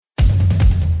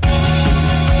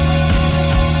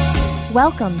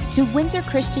Welcome to Windsor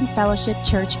Christian Fellowship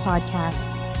Church Podcast.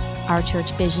 Our church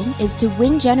vision is to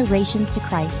win generations to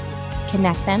Christ,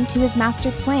 connect them to His master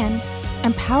plan,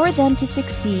 empower them to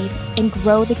succeed, and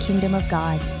grow the kingdom of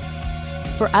God.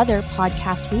 For other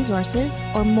podcast resources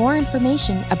or more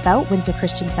information about Windsor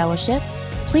Christian Fellowship,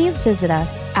 please visit us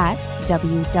at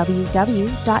www.wcf.ca.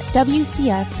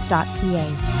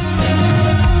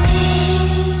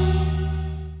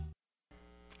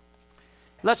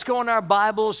 Let's go in our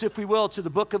Bibles, if we will, to the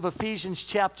book of Ephesians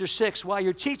chapter 6. While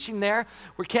you're teaching there,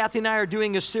 where Kathy and I are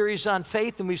doing a series on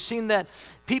faith, and we've seen that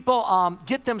people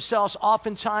get themselves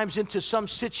oftentimes into some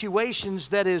situations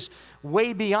that is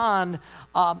way beyond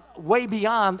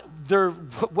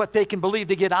what they can believe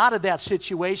to get out of that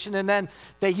situation, and then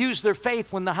they use their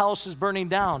faith when the house is burning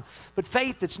down. But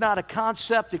faith, it's not a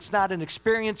concept, it's not an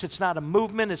experience, it's not a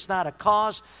movement, it's not a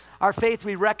cause. Our faith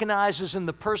we recognize is in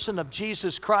the person of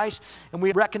Jesus Christ, and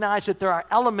we recognize that there are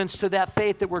elements to that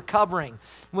faith that we're covering. And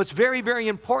what's very, very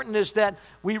important is that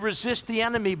we resist the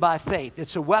enemy by faith.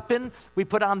 It's a weapon. We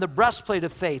put on the breastplate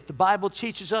of faith. The Bible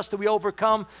teaches us that we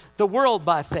overcome the world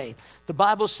by faith. The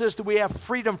Bible says that we have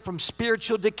freedom from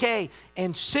spiritual decay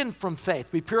and sin from faith.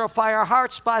 We purify our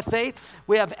hearts by faith.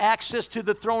 We have access to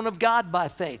the throne of God by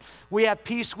faith. We have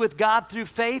peace with God through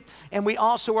faith, and we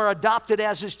also are adopted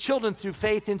as His children through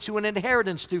faith into an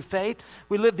inheritance through faith.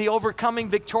 We live the overcoming,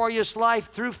 victorious life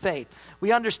through faith.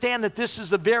 We understand that this is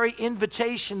the very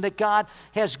invitation that God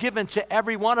has given to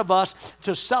every one of us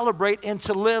to celebrate and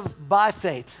to live by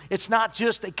faith. It's not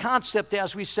just a concept,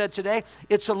 as we said today.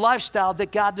 It's a lifestyle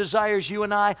that God desires you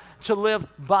and I to live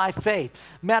by faith.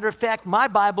 Matter of fact, my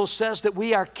Bible says that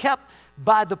we are kept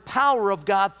by the power of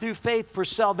God through faith for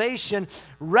salvation,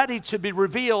 ready to be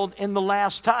revealed in the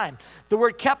last time. The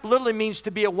word kept literally means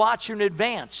to be a watcher in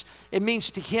advance. It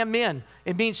means to hem in.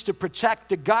 It means to protect,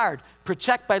 to guard.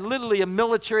 Protect by literally a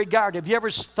military guard. Have you ever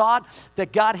thought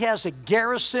that God has a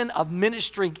garrison of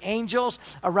ministering angels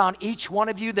around each one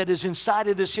of you that is inside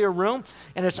of this here room?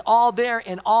 And it's all there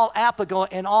and all applicable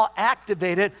and all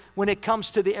activated when it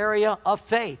comes to the area of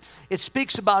faith. It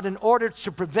speaks about in order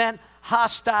to prevent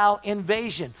hostile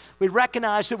invasion. We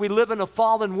recognize that we live in a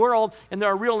fallen world and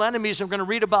there are real enemies. I'm going to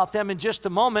read about them in just a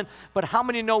moment. But how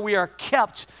many know we are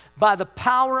kept by the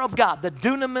power of God, the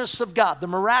dunamis of God, the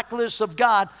miraculous of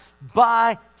God,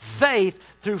 by faith,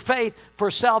 through faith for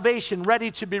salvation,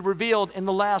 ready to be revealed in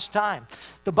the last time.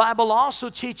 The Bible also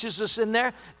teaches us in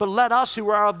there, but let us who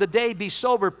are of the day be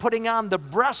sober, putting on the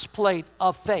breastplate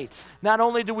of faith. Not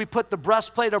only do we put the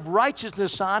breastplate of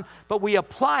righteousness on, but we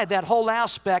apply that whole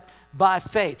aspect by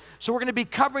faith. So we're going to be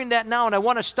covering that now, and I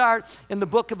want to start in the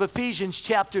book of Ephesians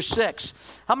chapter 6.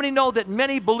 How many know that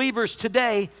many believers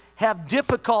today have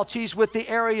difficulties with the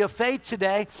area of faith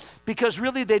today because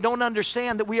really they don't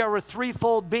understand that we are a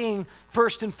threefold being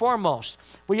first and foremost.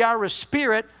 We are a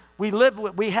spirit, we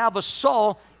have a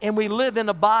soul, and we live in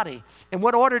a body. In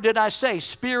what order did I say?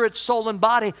 Spirit, soul, and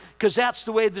body, because that's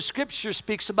the way the Scripture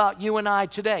speaks about you and I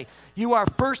today. You are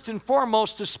first and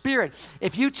foremost a spirit.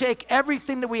 If you take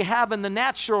everything that we have in the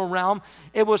natural realm,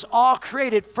 it was all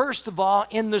created, first of all,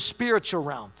 in the spiritual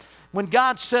realm. When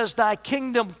God says, thy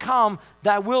kingdom come,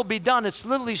 thy will be done, it's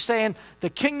literally saying the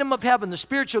kingdom of heaven, the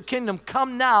spiritual kingdom,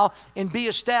 come now and be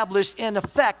established and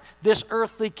affect this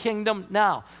earthly kingdom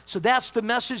now. So that's the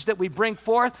message that we bring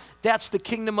forth. That's the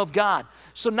kingdom of God.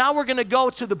 So now we're going to go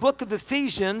to the book of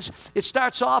Ephesians. It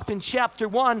starts off in chapter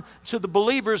 1, to the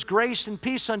believers, grace and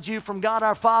peace unto you from God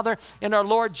our Father and our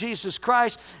Lord Jesus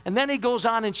Christ. And then he goes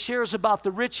on and shares about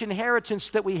the rich inheritance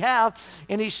that we have.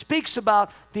 And he speaks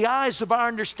about the eyes of our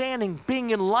understanding being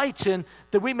enlightened,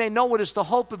 that we may know what is the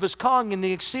hope of his calling and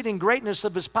the exceeding greatness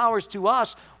of his powers to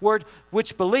us, word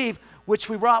which believe, which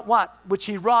we wrought what? Which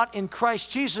he wrought in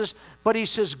Christ Jesus. But he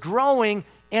says growing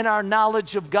in our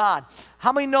knowledge of God.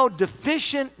 How many know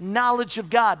deficient knowledge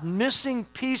of God, missing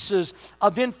pieces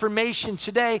of information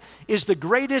today, is the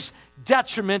greatest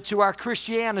detriment to our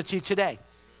Christianity today?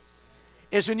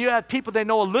 Is when you have people, they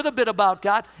know a little bit about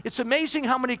God. It's amazing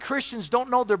how many Christians don't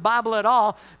know their Bible at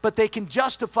all, but they can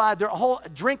justify their whole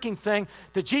drinking thing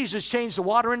that Jesus changed the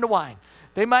water into wine.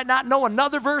 They might not know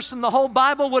another verse in the whole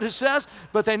Bible, what it says,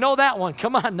 but they know that one.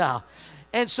 Come on now.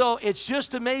 And so it's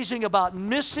just amazing about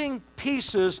missing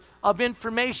pieces of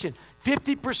information.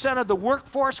 50% of the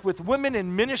workforce with women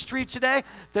in ministry today,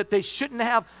 that they shouldn't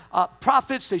have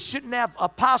prophets, they shouldn't have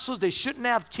apostles, they shouldn't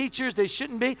have teachers, they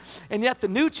shouldn't be. And yet the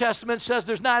New Testament says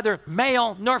there's neither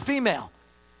male nor female.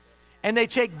 And they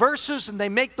take verses and they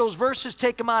make those verses,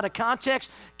 take them out of context.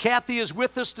 Kathy is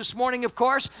with us this morning, of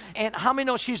course. And how many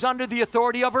know she's under the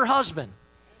authority of her husband?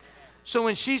 So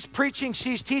when she's preaching,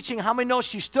 she's teaching, how many know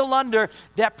she's still under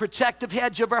that protective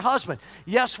hedge of her husband?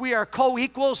 Yes, we are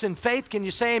co-equals in faith. Can you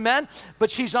say amen?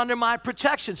 But she's under my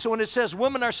protection. So when it says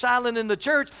women are silent in the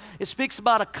church, it speaks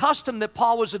about a custom that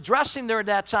Paul was addressing there at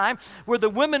that time, where the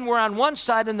women were on one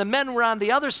side and the men were on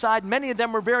the other side. Many of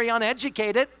them were very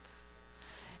uneducated.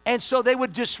 And so they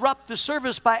would disrupt the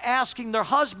service by asking their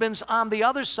husbands on the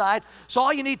other side. So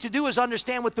all you need to do is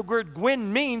understand what the word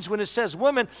gwyn means when it says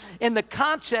women. In the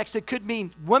context, it could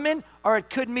mean women or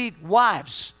it could mean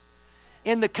wives.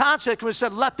 In the context, when it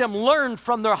said let them learn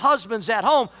from their husbands at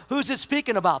home, who's it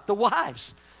speaking about? The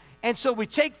wives. And so we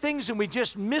take things and we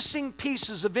just missing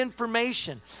pieces of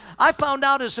information. I found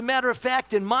out, as a matter of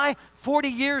fact, in my 40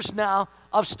 years now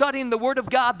of studying the Word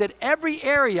of God, that every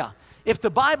area, if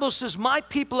the Bible says my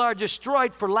people are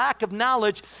destroyed for lack of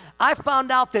knowledge, I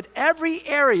found out that every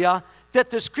area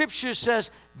that the Scripture says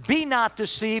be not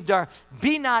deceived or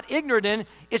be not ignorant in,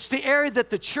 it's the area that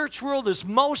the church world is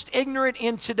most ignorant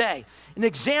in today. An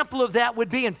example of that would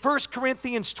be in 1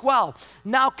 Corinthians 12.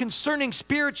 Now concerning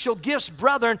spiritual gifts,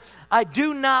 brethren, I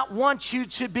do not want you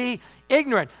to be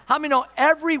ignorant. How many know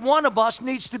every one of us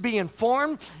needs to be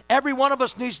informed? Every one of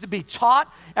us needs to be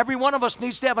taught. Every one of us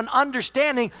needs to have an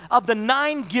understanding of the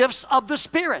 9 gifts of the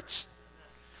spirits.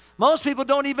 Most people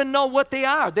don't even know what they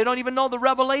are. They don't even know the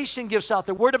revelation gifts out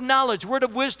there. Word of knowledge, word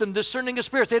of wisdom, discerning of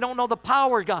spirits. They don't know the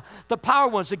power of God, the power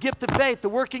ones, the gift of faith, the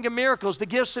working of miracles, the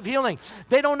gifts of healing.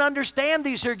 They don't understand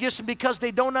these here gifts, and because they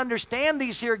don't understand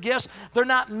these here gifts, they're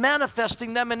not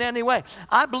manifesting them in any way.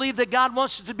 I believe that God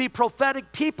wants us to be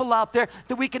prophetic people out there,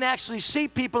 that we can actually see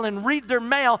people and read their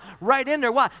mail right in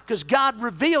there. Why? Because God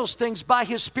reveals things by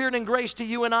His Spirit and grace to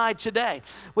you and I today.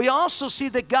 We also see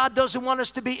that God doesn't want us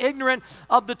to be ignorant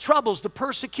of the troubles, the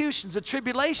persecutions, the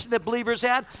tribulation that believers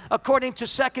had, according to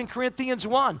 2 Corinthians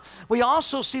 1. We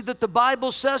also see that the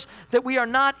Bible says that we are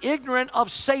not ignorant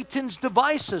of Satan's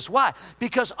devices. Why?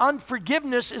 Because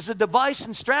unforgiveness is a device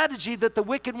and strategy that the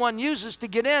wicked one uses to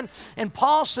get in. And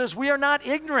Paul says we are not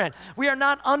ignorant. We are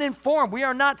not uninformed. We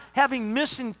are not having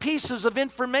missing pieces of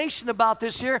information about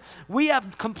this here. We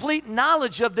have complete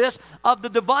knowledge of this, of the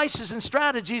devices and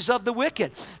strategies of the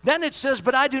wicked. Then it says,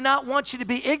 but I do not want you to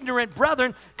be ignorant,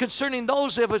 brethren, concerning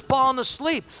those who have fallen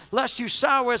asleep, lest you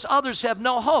sorrow as others have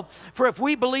no hope. For if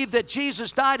we believe that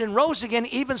Jesus died and rose again,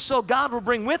 even so God will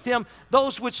bring with Him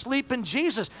those which sleep in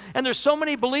Jesus. And there's so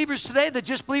many believers today that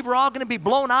just believe we're all going to be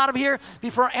blown out of here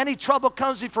before any trouble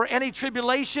comes, before any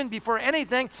tribulation, before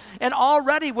anything. And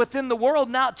already within the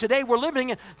world now, today we're living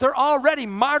in, they're already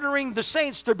martyring the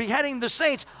saints. They're beheading the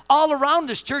saints all around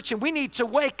this church, and we need to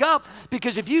wake up,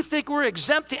 because if you think we're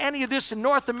exempt to any of this in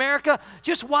North America,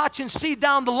 just watch and see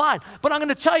down the line. But I'm going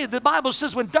to tell you, the Bible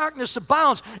says when darkness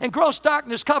abounds and gross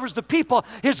darkness covers the people,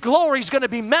 His glory is going to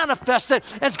be manifested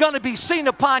and it's going to be seen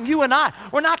upon you and I.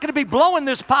 We're not going to be blowing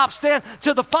this pop stand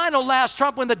to the final last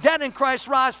trump when the dead in Christ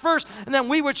rise first, and then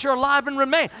we which are alive and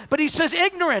remain. But He says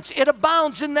ignorance, it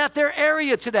abounds in that there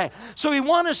area today. So we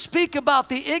want to speak about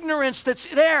the ignorance that's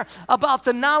there about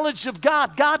the knowledge of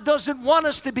God. God doesn't want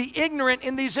us to be ignorant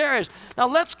in these areas. Now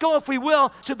let's go, if we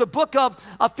will, to the book of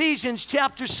Ephesians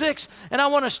chapter 6, and I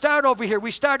want to start over here.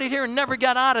 We started here and never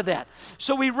got out of that.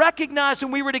 So we recognized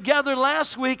when we were together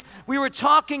last week, we were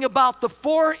talking about the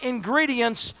 4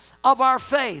 ingredients of our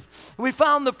faith. We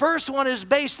found the first one is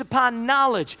based upon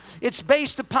knowledge. It's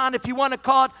based upon, if you want to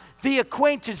call it, the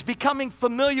acquaintance, becoming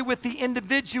familiar with the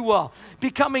individual,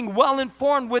 becoming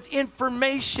well-informed with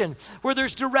information, where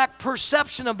there's direct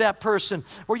perception of that person,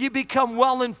 where you become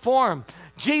well-informed.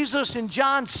 Jesus in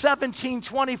John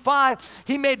 17:25,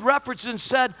 He made reference and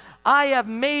said, I have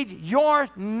made your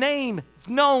name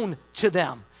known to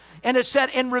them. And it said,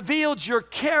 and revealed your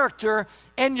character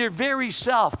and your very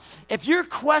self. If you're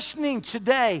questioning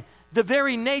today the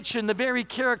very nature and the very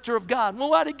character of God, well,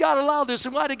 why did God allow this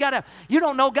and why did God have? You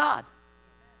don't know God.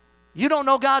 You don't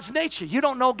know God's nature. You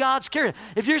don't know God's character.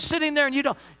 If you're sitting there and you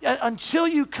don't, until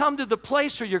you come to the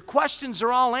place where your questions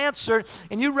are all answered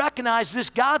and you recognize this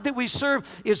God that we serve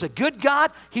is a good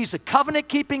God. He's a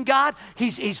covenant-keeping God.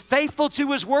 He's faithful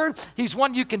to His word. He's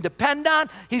one you can depend on.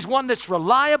 He's one that's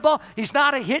reliable. He's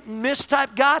not a hit-and-miss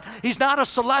type God. He's not a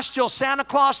celestial Santa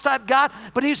Claus type God,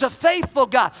 but He's a faithful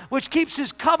God, which keeps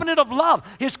His covenant of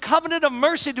love, His covenant of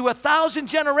mercy to 1,000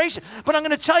 generations. But I'm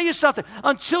going to tell you something.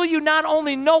 Until you not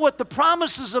only know what the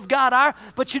promises of God are,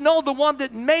 but you know the one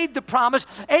that made the promise.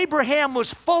 Abraham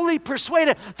was fully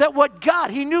persuaded that what God,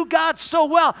 he knew God so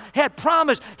well, had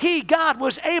promised. God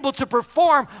was able to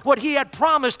perform what he had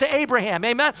promised to Abraham.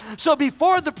 Amen? So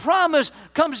before the promise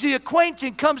comes the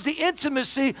acquainting, comes the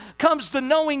intimacy, comes the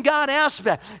knowing God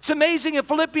aspect. It's amazing in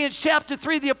Philippians chapter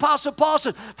 3, the Apostle Paul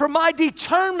said, for my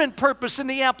determined purpose in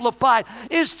the Amplified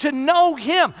is to know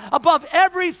him above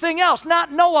everything else,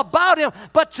 not know about him,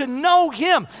 but to know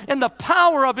him and the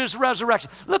power of his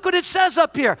resurrection. Look what it says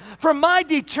up here. For my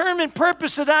determined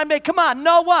purpose that I may, come on,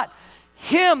 know what?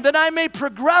 Him, that I may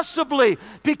progressively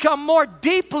become more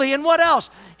deeply, and what else?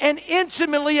 And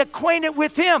intimately acquainted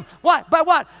with him. What? By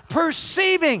what?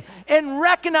 Perceiving and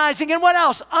recognizing, and what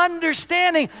else?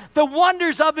 Understanding the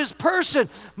wonders of his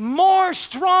person more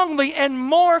strongly and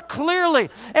more clearly.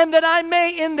 And that I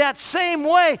may in that same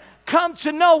way come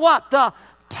to know what? The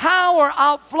power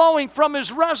outflowing from his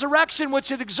resurrection,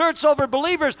 which it exerts over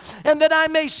believers, and that I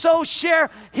may so share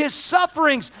his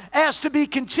sufferings as to be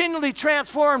continually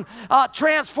transformed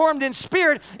in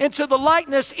spirit into the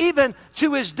likeness, even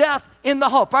to his death in the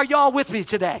hope. Are y'all with me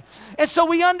today? And so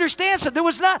we understand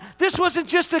that this wasn't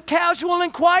just a casual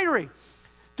inquiry.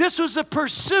 This was a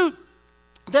pursuit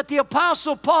that the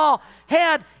Apostle Paul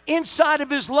had inside of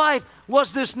his life,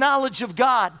 was this knowledge of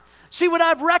God. See, what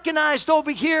I've recognized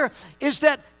over here is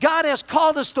that God has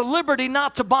called us to liberty,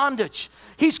 not to bondage.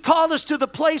 He's called us to the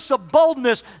place of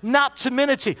boldness, not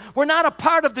timidity. We're not a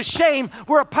part of the shame.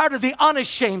 We're a part of the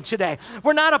unashamed today.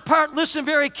 We're not a part, listen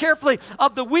very carefully,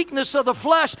 of the weakness of the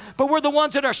flesh, but we're the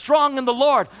ones that are strong in the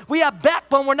Lord. We have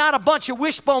backbone. We're not a bunch of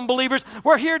wishbone believers.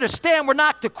 We're here to stand. We're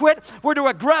not to quit. We're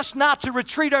to aggress, not to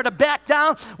retreat or to back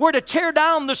down. We're to tear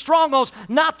down the strongholds,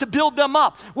 not to build them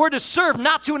up. We're to serve,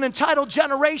 not to an entitled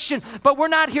generation, but we're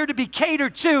not here to be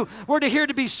catered to. We're here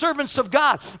to be servants of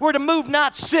God. We're to move,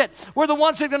 not sit. We're the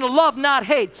ones that are going to love, not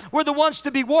hate. We're the ones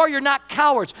to be warrior, not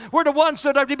cowards. We're the ones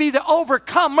that are to be the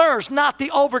overcomers, not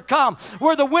the overcome.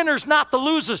 We're the winners, not the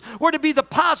losers. We're to be the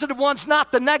positive ones,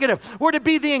 not the negative. We're to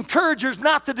be the encouragers,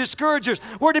 not the discouragers.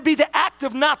 We're to be the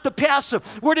active, not the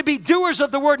passive. We're to be doers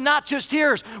of the word, not just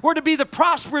hearers. We're to be the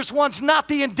prosperous ones, not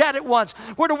the indebted ones.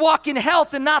 We're to walk in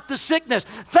health and not the sickness,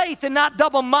 faith and not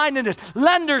double-mindedness,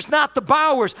 lenders, not the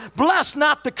borrowers, blessed,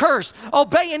 not the cursed,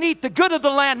 obey and eat the good of the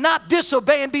land, not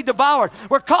disobey and be devoured.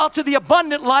 We're called to the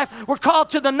abundant life. We're called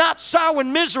to the not sorrow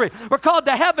and misery. We're called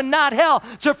to heaven, not hell,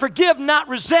 to forgive, not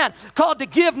resent, called to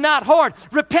give, not hoard,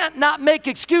 repent, not make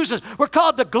excuses. We're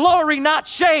called to glory, not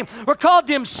shame. We're called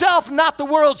to himself, not the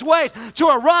world's ways, to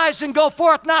arise and go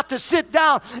forth, not to sit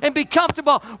down and be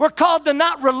comfortable. We're called to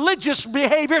not religious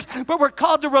behaviors, but we're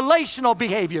called to relational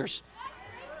behaviors.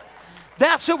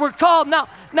 That's what we're called. Now,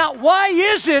 why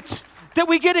is it that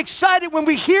we get excited when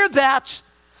we hear that,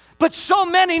 but so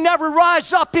many never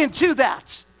rise up into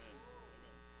that?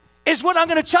 Is what I'm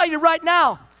going to tell you right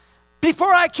now.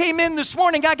 Before I came in this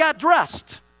morning, I got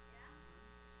dressed.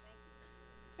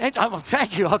 And,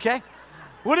 thank you, okay.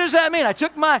 What does that mean? I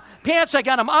took my pants, I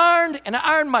got them ironed, and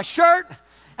I ironed my shirt,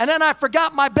 and then I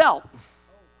forgot my belt.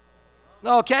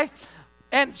 Okay?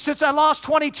 And since I lost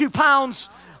 22 pounds,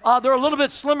 they're a little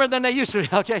bit slimmer than they used to be,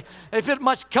 okay? They fit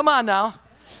much, come on now.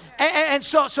 And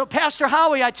so Pastor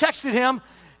Howie, I texted him.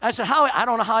 I said, Howie, I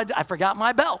don't know how I forgot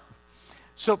my belt.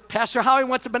 So Pastor Howie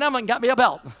went to Benevolent and got me a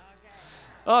belt.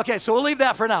 Okay, so we'll leave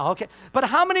that for now, okay? But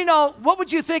how many know, what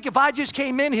would you think if I just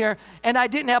came in here and I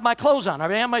didn't have my clothes on? I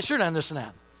didn't have my shirt on, this and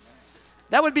that.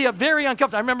 That would be a very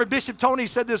uncomfortable. I remember Bishop Tony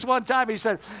said this one time. He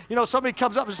said, somebody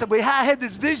comes up and said, well, I had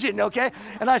this vision, okay?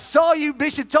 And I saw you,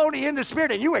 Bishop Tony, in the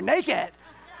spirit, and you were naked.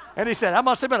 And he said, that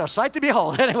must have been a sight to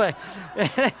behold. Anyway,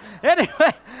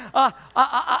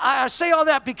 I say all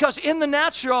that because in the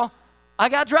natural, I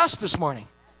got dressed this morning.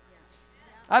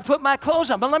 I put my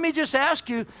clothes on. But let me just ask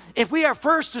you, if we are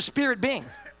first a spirit being,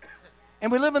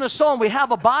 and we live in a soul, and we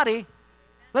have a body,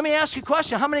 let me ask you a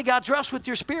question. How many got dressed with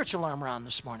your spiritual armor on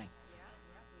this morning?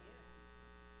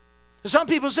 Some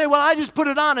people say, well, I just put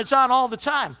it on. It's on all the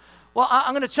time. Well,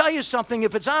 I'm going to tell you something.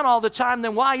 If it's on all the time,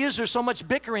 then why is there so much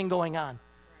bickering going on?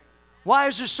 Why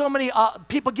is there so many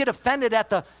people get offended at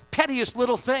the pettiest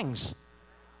little things?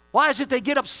 Why is it they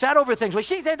get upset over things? Well,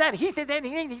 she did that, he did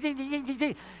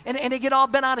that, and they get all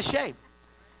bent out of shape.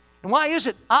 And why is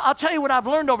it? I'll tell you what I've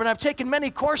learned over, and I've taken many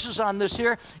courses on this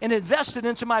here and invested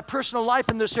into my personal life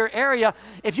in this here area.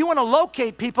 If you want to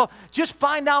locate people, just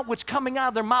find out what's coming out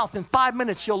of their mouth. In 5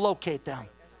 minutes, you'll locate them.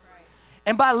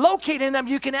 And by locating them,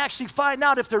 you can actually find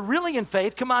out if they're really in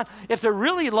faith, come on, if they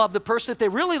really love the person, if they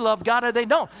really love God or they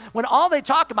don't. When all they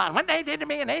talk about, when they did to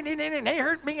me, and they did it, and they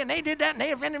hurt me, and they did that, and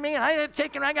they offended me, and I got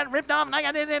taken, I got ripped off, and I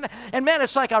got it, and man,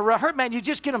 it's like a hurt man. You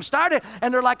just get them started,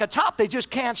 and they're like a top. They just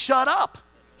can't shut up.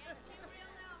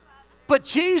 But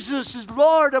Jesus is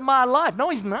Lord of my life. No,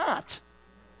 He's not.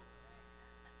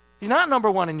 He's not number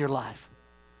one in your life.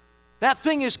 That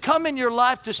thing has come in your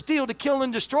life to steal, to kill,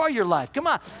 and destroy your life. Come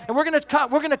on. And we're going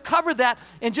to cover that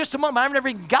in just a moment. I've never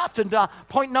even got to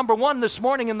point number one this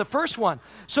morning in the first one.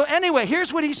 So anyway,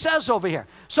 here's what he says over here.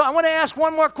 So I want to ask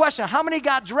one more question. How many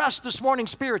got dressed this morning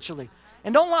spiritually?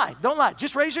 And don't lie. Don't lie.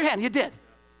 Just raise your hand. You did.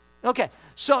 Okay.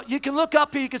 So you can look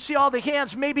up here. You can see all the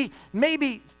hands. Maybe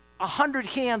 100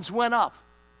 hands went up,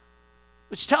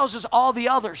 which tells us all the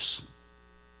others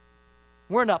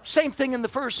weren't up. Same thing in the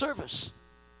first service.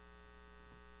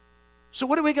 So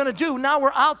what are we going to do? Now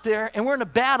we're out there and we're in a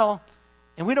battle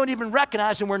and we don't even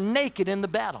recognize and we're naked in the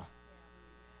battle.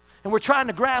 And we're trying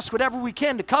to grasp whatever we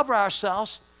can to cover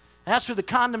ourselves. And that's where the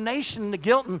condemnation and the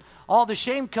guilt and all the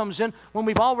shame comes in when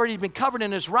we've already been covered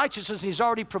in His righteousness and He's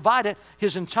already provided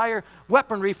His entire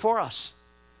weaponry for us.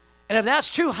 And if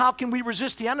that's true, how can we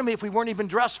resist the enemy if we weren't even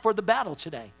dressed for the battle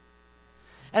today?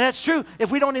 And that's true. If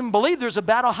we don't even believe there's a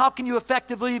battle, how can you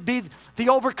effectively be the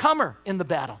overcomer in the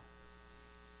battle?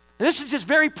 This is just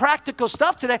very practical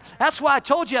stuff today. That's why I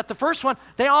told you at the first one,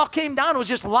 they all came down. It was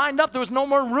just lined up. There was no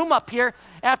more room up here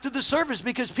after the service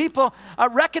because people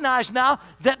recognize now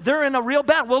that they're in a real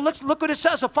battle. Well, look what it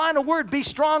says. The final word, be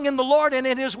strong in the Lord, and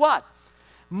it is what?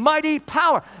 Mighty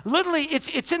power. Literally,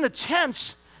 it's in the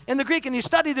tense in the Greek, and you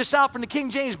study this out from the King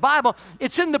James Bible,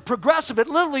 it's in the progressive. It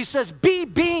literally says, be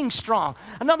being strong.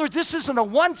 In other words, this isn't a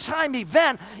one-time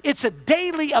event. It's a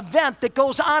daily event that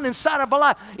goes on inside of our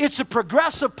life. It's a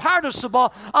progressive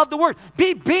participle of the word.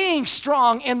 Be being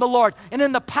strong in the Lord and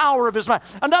in the power of His might.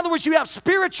 In other words, you have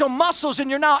spiritual muscles,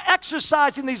 and you're now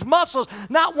exercising these muscles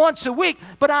not once a week,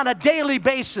 but on a daily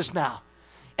basis now.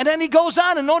 And then he goes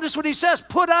on, and notice what he says.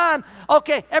 Put on,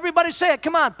 okay, everybody say it.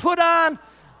 Come on, put on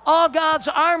all God's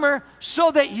armor so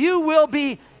that you will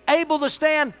be able to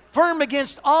stand firm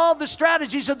against all the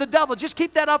strategies of the devil. Just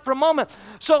keep that up for a moment.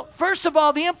 So first of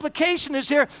all, the implication is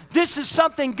here, this is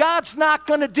something God's not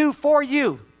going to do for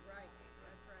you.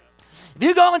 If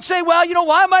you go and say, well, you know,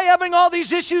 why am I having all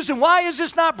these issues and why is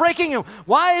this not breaking and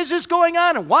why is this going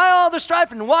on and why all the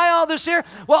strife and why all this here?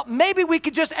 Well, maybe we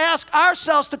could just ask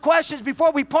ourselves the questions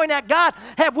before we point at God.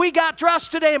 Have we got dressed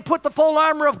today and put the full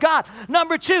armor of God?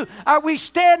 Number two, are we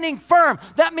standing firm?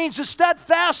 That means the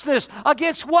steadfastness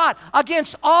against what?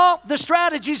 Against all the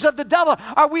strategies of the devil.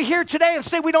 Are we here today and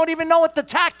say we don't even know what the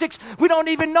tactics, we don't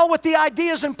even know what the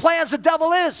ideas and plans the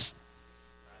devil is?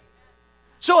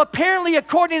 So apparently,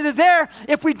 according to there,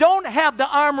 if we don't have the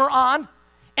armor on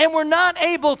and we're not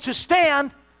able to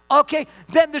stand, okay,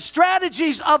 then the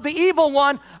strategies of the evil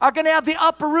one are going to have the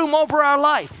upper room over our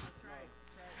life.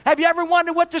 Have you ever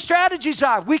wondered what the strategies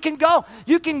are? You can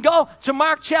go to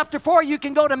Mark chapter 4, you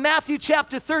can go to Matthew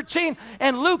chapter 13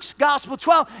 and Luke's gospel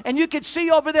 12, and you can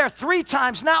see over there 3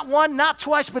 times, not one, not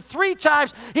twice, but 3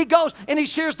 times, he goes and he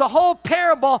shares the whole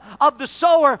parable of the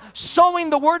sower sowing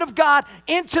the word of God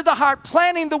into the heart,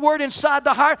 planting the word inside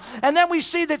the heart, and then we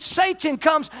see that Satan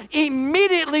comes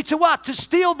immediately to what? To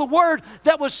steal the word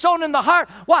that was sown in the heart.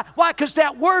 Why? Why? Because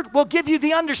that word will give you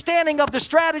the understanding of the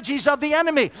strategies of the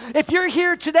enemy. If you're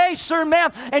here today, sir,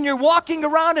 ma'am, and you're walking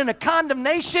around in a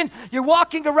condemnation, you're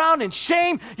walking around in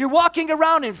shame, you're walking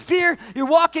around in fear, you're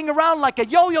walking around like a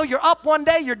yo-yo, you're up one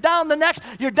day, you're down the next,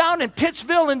 you're down in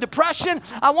Pittsville in depression,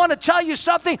 I want to tell you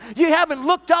something, you haven't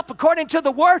looked up according to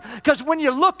the word, because when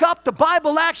you look up, the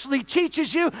Bible actually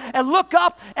teaches you, and look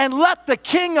up and let the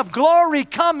King of Glory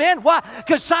come in. Why?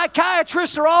 Because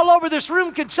psychiatrists are all over this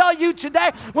room can tell you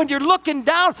today, when you're looking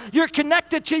down, you're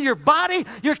connected to your body,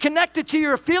 you're connected to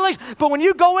your feelings, but when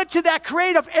you go into that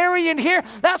creative area in here,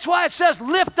 that's why it says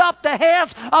lift up the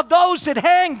hands of those that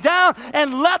hang down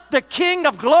and let the King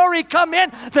of Glory come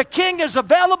in. The King is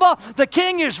available, the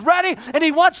King is ready, and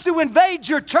he wants to invade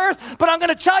your turf, but I'm going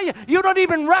to tell you, you don't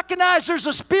even recognize there's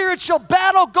a spiritual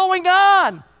battle going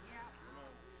on.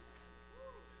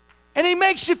 And he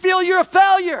makes you feel you're a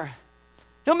failure.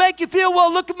 He'll make you feel,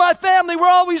 well, look at my family. We're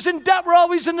always in debt. We're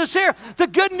always in this here. The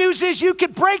good news is you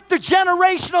can break the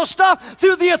generational stuff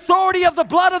through the authority of the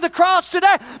blood of the cross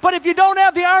today. But if you don't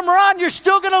have the armor on, you're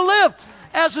still going to live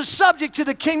as a subject to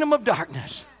the kingdom of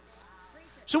darkness.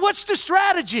 So what's the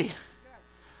strategy?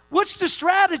 What's the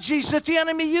strategies that the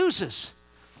enemy uses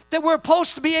that we're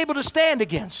supposed to be able to stand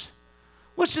against?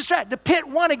 What's the strategy? To pit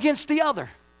one against the other.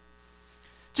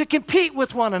 To compete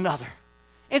with one another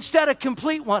instead of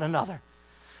complete one another.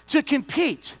 to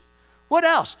compete. What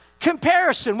else?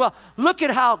 Comparison. Well, look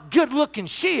at how good looking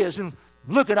she is and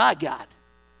look what I got.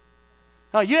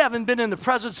 Now, you haven't been in the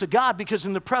presence of God, because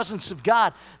in the presence of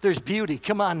God, there's beauty.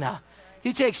 Come on now.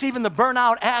 He takes even the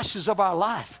burnout ashes of our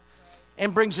life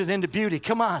and brings it into beauty.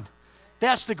 Come on.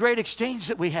 That's the great exchange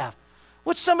that we have.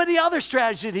 What's some of the other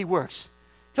strategy that he works?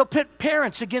 He'll pit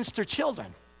parents against their children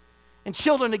and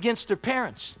children against their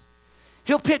parents.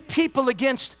 He'll pit people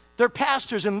against their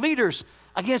pastors and leaders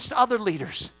against other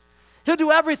leaders. He'll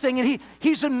do everything, and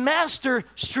he's a master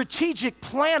strategic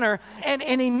planner,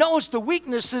 and he knows the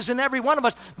weaknesses in every one of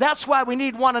us. That's why we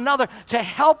need one another to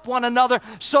help one another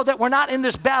so that we're not in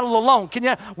this battle alone.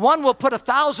 One will put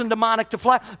 1,000 demonic to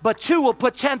flight, but two will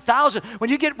put 10,000. When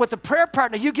you get with the prayer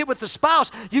partner, you get with the spouse,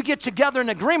 you get together in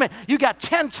agreement, you got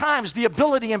 10 times the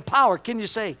ability and power. Can you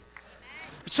say?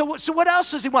 So what else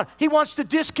does he want? He wants to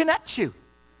disconnect you.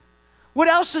 What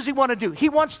else does he want to do? He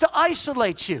wants to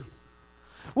isolate you.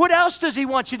 What else does he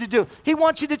want you to do? He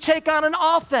wants you to take on an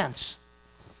offense.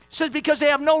 It says because they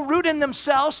have no root in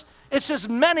themselves, it says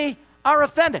many are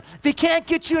offended. If he can't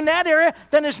get you in that area,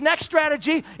 then his next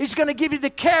strategy is going to give you the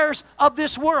cares of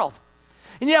this world.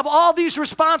 And you have all these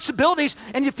responsibilities,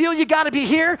 and you feel you got to be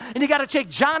here, and you got to take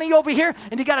Johnny over here,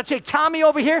 and you got to take Tommy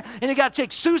over here, and you got to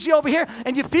take Susie over here,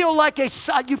 and you feel like a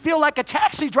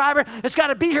taxi driver that's got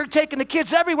to be here taking the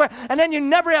kids everywhere, and then you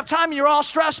never have time, and you're all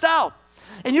stressed out.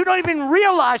 And you don't even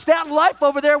realize that life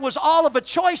over there was all of a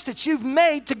choice that you've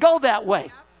made to go that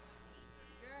way.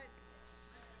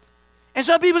 And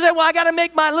some people say, well, I got to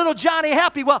make my little Johnny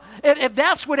happy. Well, if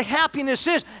that's what happiness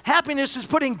is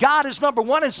putting God as number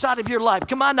one inside of your life.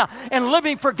 Come on now. And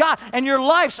living for God. And your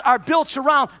lives are built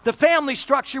around the family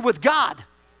structure with God.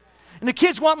 And the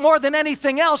kids want more than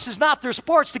anything else is not their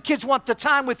sports. The kids want the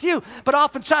time with you. But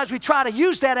oftentimes we try to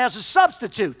use that as a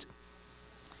substitute.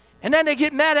 And then they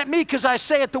get mad at me because I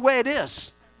say it the way it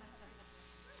is.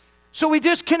 So we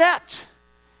disconnect.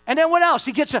 And then what else?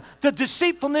 He gets the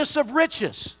deceitfulness of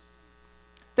riches.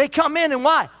 They come in, and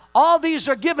why? All these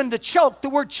are given to choke. The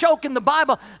word choke in the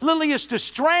Bible literally is to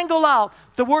strangle out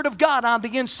the word of God on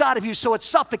the inside of you so it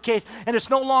suffocates and it's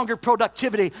no longer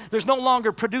productivity. There's no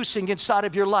longer producing inside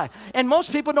of your life. And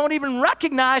most people don't even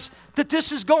recognize that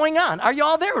this is going on. Are you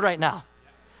all there right now?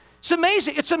 It's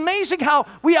amazing. It's amazing how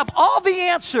we have all the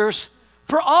answers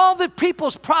for all the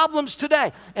people's problems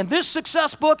today. And this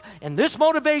success book, and this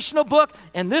motivational book,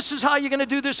 and this is how you're going to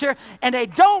do this here. And they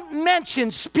don't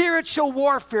mention spiritual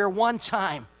warfare one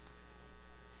time.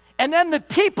 And then the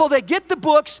people, they get the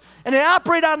books, and they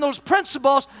operate on those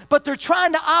principles, but they're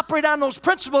trying to operate on those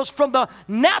principles from the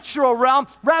natural realm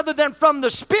rather than from the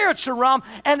spiritual realm,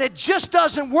 and it just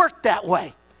doesn't work that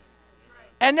way.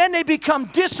 And then they become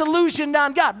disillusioned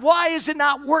on God. Why is it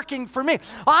not working for me?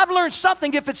 Well, I've learned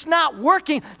something. If it's not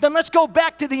working, then let's go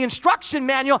back to the instruction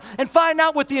manual and find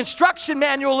out what the instruction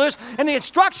manual is. And the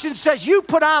instruction says you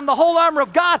put on the whole armor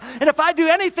of God, and if I do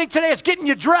anything today, it's getting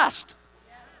you dressed.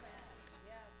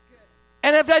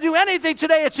 And if I do anything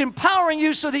today, it's empowering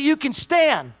you so that you can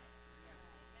stand.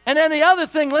 And then the other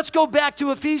thing, let's go back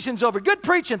to Ephesians over. Good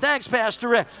preaching. Thanks, Pastor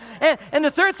Rick. And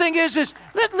the third thing is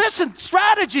listen,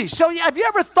 strategies. So have you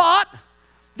ever thought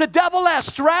the devil has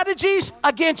strategies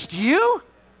against you?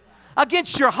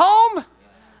 Against your home?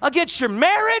 Against your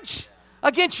marriage?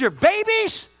 Against your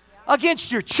babies?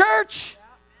 Against your church?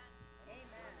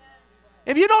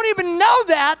 If you don't even know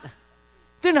that,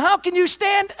 then how can you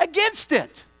stand against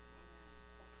it?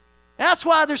 That's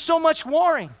why there's so much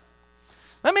warring.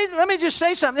 Let me just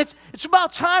say something. It's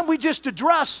about time we just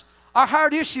address our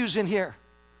hard issues in here.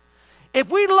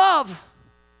 If we love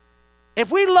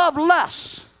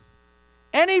less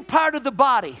any part of the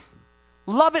body,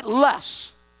 love it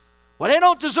less. Well, they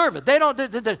don't deserve it.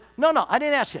 No, I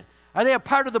didn't ask it. Are they a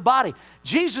part of the body?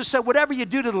 Jesus said, whatever you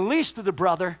do to the least of the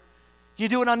brother, you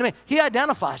do it unto me. He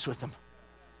identifies with them.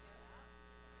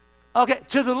 Okay,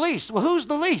 to the least. Well, who's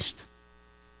the least?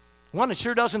 One that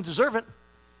sure doesn't deserve it.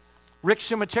 Rick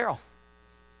Cimitero.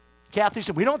 Kathy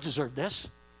said, we don't deserve this.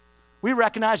 We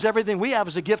recognize everything we have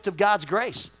as a gift of God's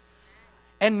grace.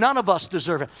 And none of us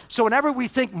deserve it. So whenever we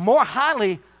think more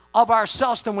highly of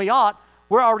ourselves than we ought,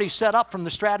 we're already set up from the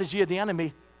strategy of the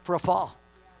enemy for a fall.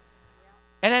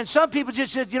 And then some people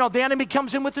just said, the enemy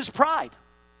comes in with his pride.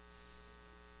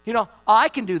 I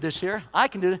can do this here. I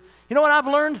can do it. You know what I've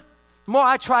learned? The more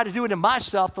I try to do it in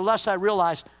myself, the less I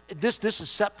realize this is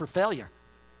set for failure.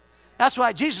 That's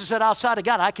why Jesus said, outside of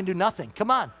God, I can do nothing.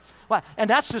 Come on. Why? And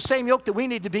that's the same yoke that we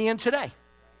need to be in today.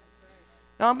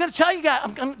 Now, I'm going to tell you guys,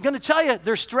 I'm going to tell you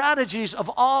there's strategies of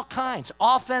all kinds.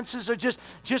 Offenses are just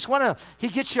one of them. He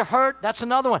gets you hurt, that's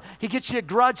another one. He gets you a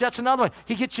grudge, that's another one.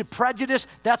 He gets you prejudice,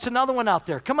 that's another one out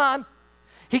there. Come on.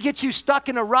 He gets you stuck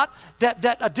in a rut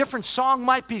that a different song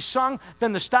might be sung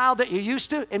than the style that you're used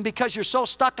to, and because you're so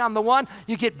stuck on the one,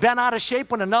 you get bent out of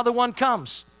shape when another one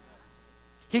comes.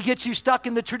 He gets you stuck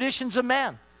in the traditions of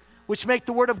man, which make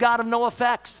the word of God of no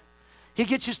effect. He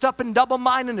gets you stuck in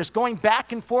double-mindedness, going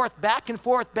back and forth, back and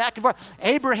forth, back and forth.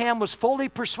 Abraham was fully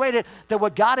persuaded that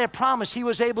what God had promised, he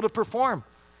was able to perform.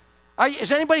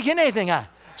 Is anybody getting anything on?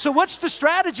 So what's the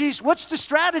strategies? What's the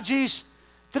strategies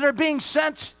that are being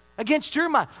sent against your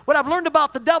mind? What I've learned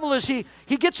about the devil is he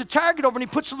gets a target over and he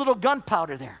puts a little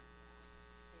gunpowder there.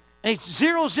 And he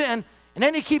zeroes in, and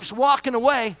then he keeps walking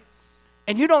away,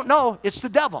 and you don't know it's the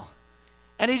devil.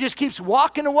 And he just keeps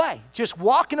walking away, just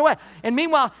walking away. And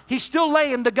meanwhile, he's still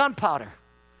laying the gunpowder.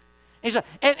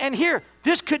 And here,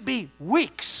 this could be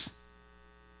weeks.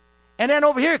 And then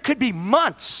over here, it could be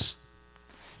months.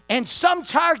 And some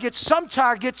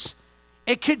targets,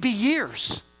 it could be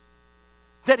years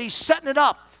that he's setting it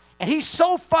up. And he's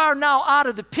so far now out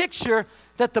of the picture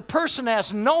that the person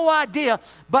has no idea,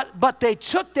 but they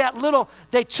took that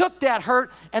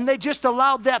hurt, and they just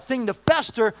allowed that thing to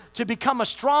fester to become a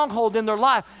stronghold in their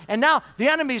life. And now the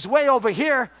enemy's way over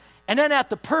here, and then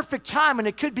at the perfect time, and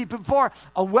it could be before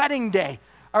a wedding day,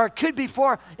 or it could be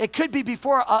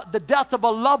before the death of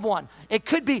a loved one. It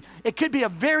could be a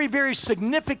very, very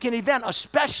significant event, a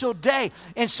special day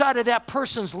inside of that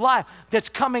person's life that's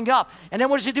coming up. And then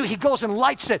what does he do? He goes and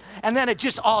lights it, and then it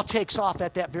just all takes off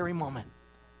at that very moment.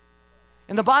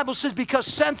 And the Bible says, because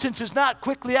sentence is not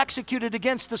quickly executed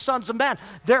against the sons of men,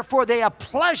 therefore they have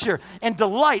pleasure and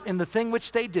delight in the thing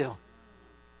which they do.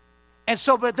 And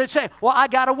so, but they say, well, I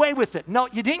got away with it. No,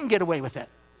 you didn't get away with it.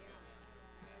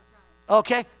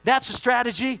 Okay? That's a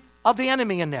strategy of the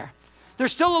enemy in there.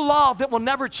 There's still a law that will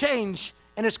never change,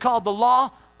 and it's called the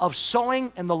law of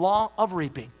sowing and the law of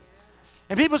reaping.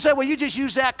 And people say, well, you just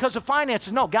use that because of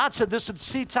finances. No, God said this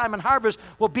seed time and harvest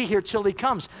will be here till he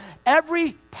comes.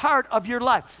 Every part of your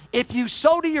life, if you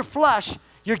sow to your flesh,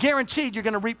 you're guaranteed you're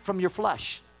going to reap from your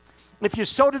flesh. If you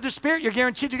sow to the Spirit, you're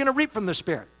guaranteed you're going to reap from the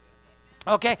Spirit.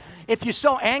 Okay? If you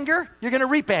sow anger, you're going to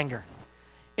reap anger.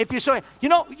 If you sow, you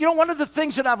know, one of the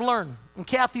things that I've learned, and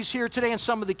Kathy's here today and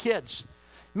some of the kids,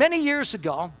 many years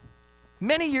ago,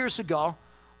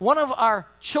 one of our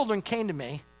children came to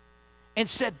me and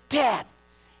said, Dad,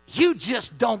 you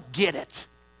just don't get it.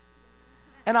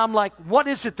 And I'm like, what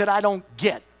is it that I don't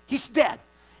get? He said, Dad,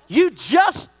 you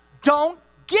just don't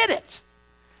get it.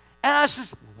 And I said,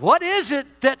 what is it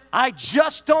that I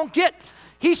just don't get?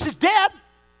 He says, Dad,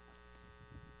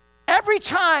 every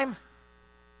time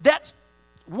that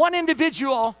one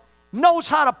individual knows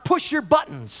how to push your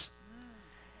buttons,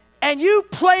 and you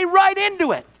play right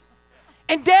into it,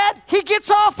 and Dad, he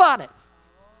gets off on it.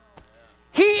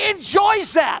 He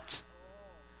enjoys that.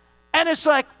 And it's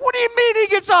like, what do you mean he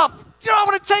gets off? You know, I'm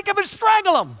going to take him and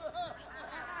strangle him.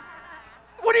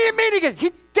 What do you mean he gets?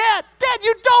 Dad,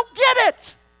 you don't get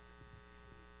it.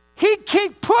 He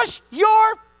can push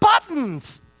your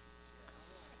buttons.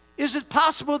 Is it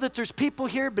possible that there's people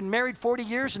here been married 40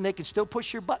 years and they can still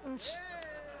push your buttons?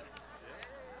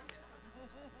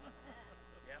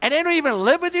 And they don't even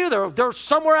live with you. They're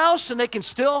somewhere else and they can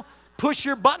still push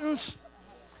your buttons.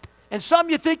 And some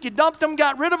you think you dumped them,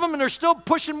 got rid of them, and they're still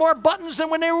pushing more buttons than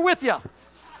when they were with you.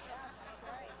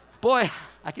 Boy,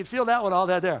 I can feel that one all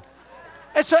that there.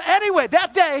 And so anyway,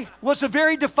 that day was a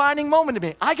very defining moment to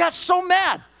me. I got so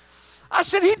mad. I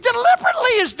said, he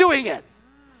deliberately is doing it.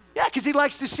 Yeah, because he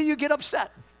likes to see you get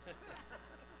upset.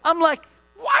 I'm like,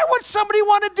 why would somebody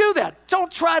want to do that?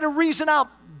 Don't try to reason out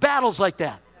battles like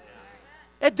that.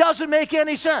 It doesn't make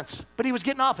any sense. But he was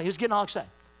getting off it. He was getting all excited.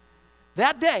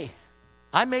 That day,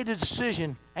 I made a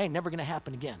decision, ain't never going to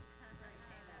happen again.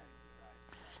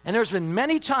 And there's been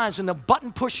many times when the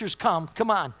button pushers come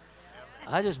on,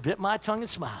 I just bit my tongue and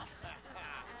smiled.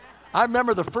 I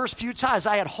remember the first few times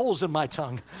I had holes in my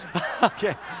tongue.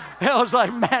 Okay. And I was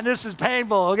like, man, this is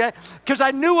painful, okay? Because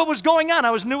I knew what was going on.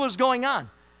 knew what was going on.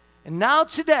 And now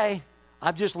today,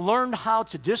 I've just learned how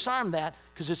to disarm that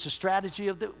because it's a strategy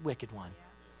of the wicked one.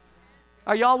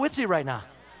 Are y'all with me right now?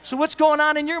 So what's going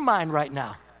on in your mind right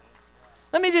now?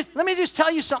 Let me just tell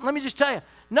you something. Let me just tell you.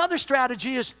 Another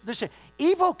strategy is this: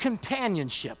 evil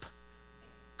companionship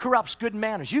corrupts good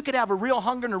manners. You could have a real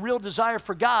hunger and a real desire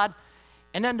for God,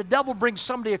 and then the devil brings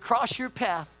somebody across your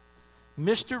path,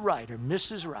 Mr. Right or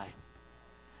Mrs. Right.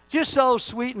 Just so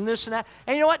sweet and this and that.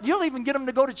 And you know what? You'll even get them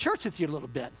to go to church with you a little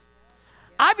bit.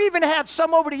 I've even had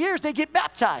some over the years, they get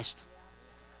baptized.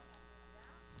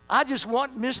 I just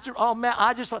want Mr. Oh, man,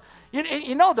 I just want,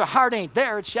 you know their heart ain't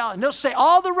there. It's shallow. And they'll say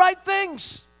all the right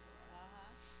things,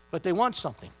 but they want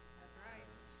something.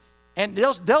 And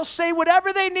they'll say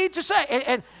whatever they need to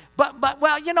say. But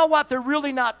well, you know what? They're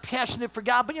really not passionate for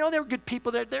God. But, you know, they're good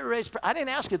people. They're raised. I didn't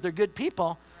ask if they're good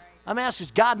people. I'm asking,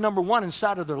 is God number one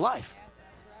inside of their life?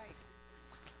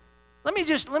 Let me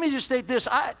just state this.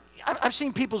 I've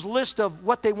seen people's list of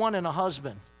what they want in a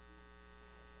husband.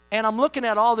 And I'm looking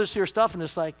at all this here stuff, and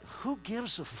it's like, who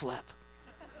gives a flip?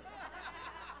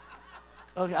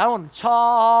 Okay, I want him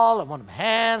tall. I want him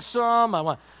handsome.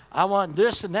 I want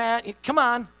this and that. Come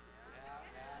on.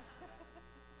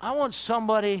 I want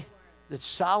somebody that's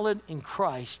solid in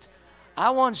Christ.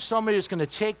 I want somebody that's going to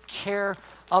take care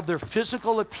of their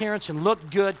physical appearance and look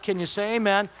good. Can you say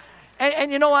amen? And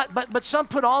you know what? But some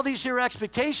put all these here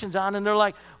expectations on, and they're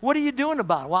like, what are you doing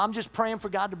about it? Well, I'm just praying for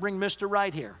God to bring Mr.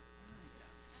 Right here.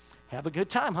 Have a good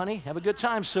time, honey. Have a good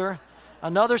time, sir.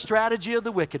 Another strategy of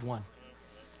the wicked one.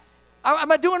 Am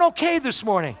I doing okay this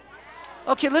morning?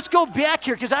 Okay, let's go back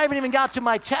here because I haven't even got to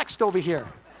my text over here.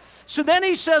 So then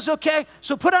he says, okay,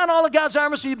 so put on all of God's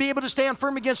armor so you'll be able to stand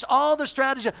firm against all the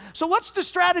strategy. So what's the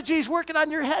strategy he's working on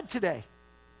your head today?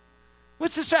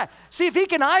 What's the strategy? See, if he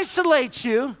can isolate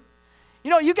you, you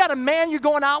know, you got a man you're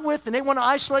going out with and they want to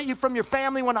isolate you from your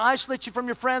family, want to isolate you from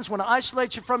your friends, want to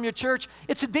isolate you from your church.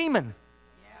 It's a demon.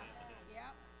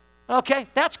 Okay,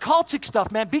 that's cultic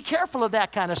stuff, man. Be careful of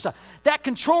that kind of stuff. That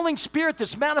controlling spirit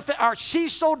that's manifest, or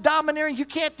she's so domineering, you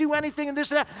can't do anything and this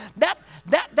and that.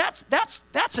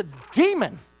 That's a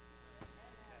demon.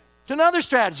 It's another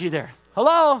strategy there.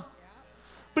 Hello?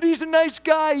 But he's a nice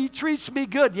guy. He treats me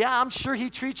good. Yeah, I'm sure he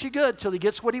treats you good till he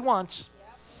gets what he wants.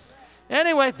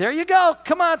 Anyway, there you go.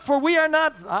 Come on, for we are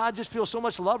not, I just feel so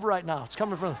much love right now. It's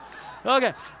coming from,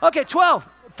 okay,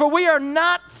 12. For we are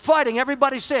not fighting.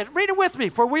 Everybody say it. Read it with me.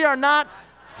 For we are not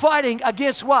fighting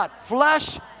against what?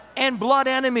 Flesh and blood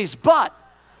enemies, but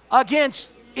against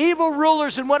evil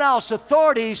rulers and what else?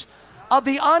 Authorities of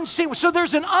the unseen. So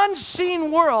there's an unseen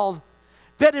world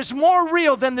that is more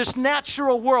real than this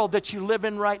natural world that you live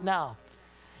in right now.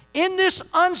 In this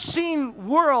unseen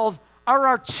world are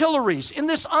artilleries. In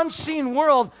this unseen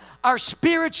world are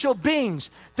spiritual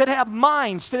beings that have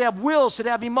minds, that have wills, that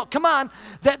have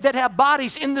that have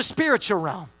bodies in the spiritual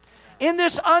realm. In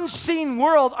this unseen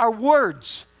world are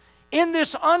words. In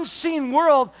this unseen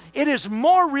world, it is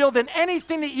more real than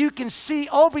anything that you can see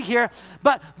over here.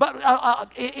 But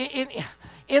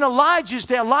in Elisha's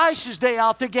day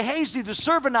out there, Gehazi, the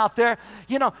servant out there,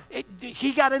 you know,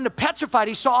 he got into petrified.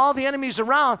 He saw all the enemies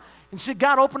around. And said,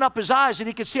 God opened up his eyes and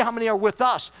he could see how many are with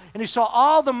us. And he saw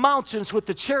all the mountains with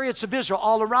the chariots of Israel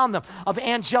all around them, of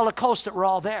angelic hosts that were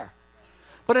all there.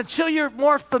 But until you're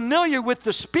more familiar with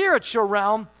the spiritual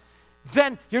realm,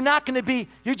 then you're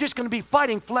just going to be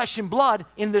fighting flesh and blood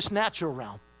in this natural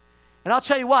realm. And I'll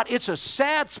tell you what, it's a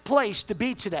sad place to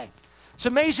be today. It's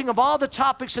amazing of all the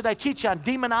topics that I teach on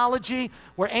demonology,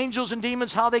 where angels and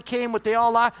demons, how they came, what they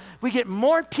all are. We get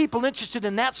more people interested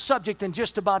in that subject than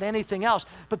just about anything else.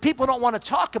 But people don't want to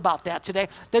talk about that today.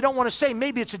 They don't want to say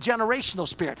maybe it's a generational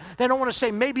spirit. They don't want to say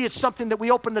maybe it's something that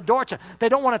we open the door to. They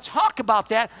don't want to talk about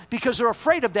that because they're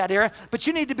afraid of that area. But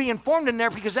you need to be informed in there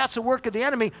because that's the work of the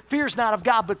enemy. Fear is not of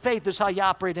God, but faith is how you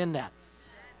operate in that.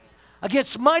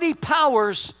 Against mighty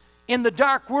powers in the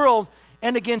dark world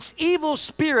and against evil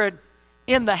spirit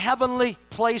in the heavenly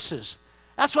places.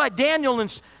 That's why Daniel,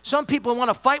 and some people want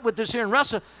to fight with this here and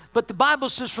wrestle, but the Bible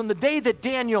says from the day that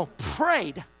Daniel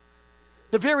prayed,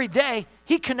 the very day,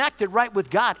 he connected right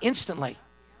with God instantly.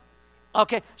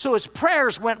 Okay, so his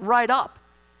prayers went right up.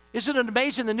 Isn't it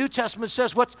amazing? The New Testament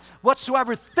says,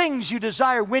 whatsoever things you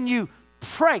desire when you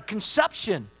pray,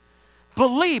 conception,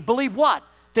 believe what?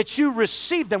 That you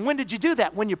receive them. When did you do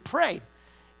that? When you prayed.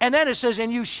 And then it says,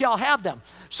 and you shall have them.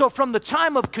 So from the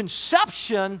time of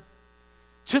conception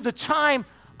to the time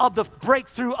of the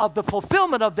breakthrough of the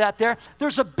fulfillment of that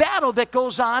there's a battle that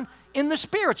goes on in the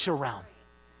spiritual realm.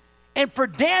 And for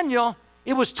Daniel,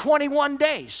 it was 21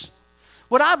 days.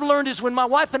 What I've learned is when my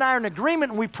wife and I are in agreement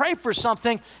and we pray for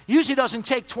something, usually doesn't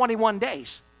take 21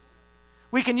 days.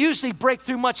 We can usually break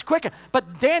through much quicker.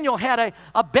 But Daniel had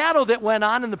a battle that went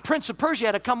on, and the prince of Persia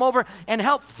had to come over and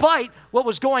help fight what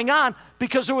was going on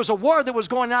because there was a war that was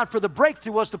going on for the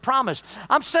breakthrough was the promise.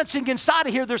 I'm sensing inside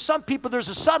of here there's some people, there's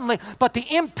a suddenly, but the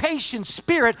impatient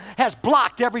spirit has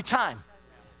blocked every time.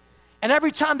 And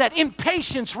every time that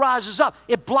impatience rises up,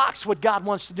 it blocks what God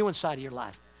wants to do inside of your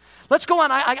life. Let's go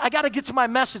on. I got to get to my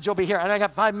message over here, and I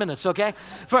got 5 minutes, okay?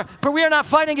 For we are not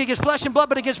fighting against flesh and blood,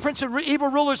 but against princes and evil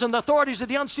rulers and the authorities of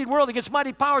the unseen world, against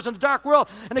mighty powers in the dark world,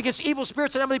 and against evil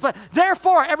spirits in heavenly places.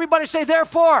 Therefore, everybody say,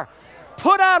 therefore.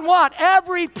 put on what?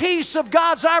 Every piece of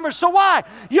God's armor. So why?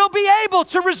 You'll be able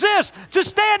to resist, to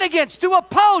stand against, to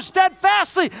oppose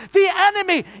steadfastly the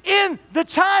enemy in the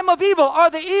time of evil or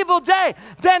the evil day.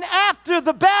 Then after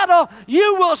the battle,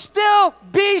 you will still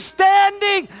be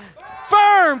standing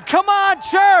firm. Come on,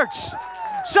 church.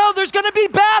 So there's going to be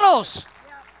battles.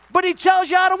 But he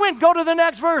tells you how to win. Go to the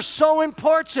next verse. So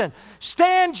important.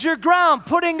 Stand your ground,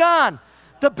 putting on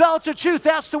the belt of truth.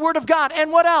 That's the word of God.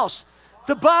 And what else?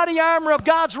 The body armor of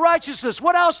God's righteousness.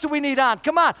 What else do we need on?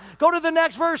 Come on. Go to the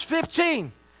next verse,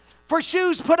 15. For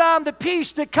shoes, put on the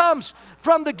peace that comes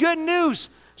from the good news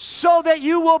so that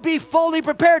you will be fully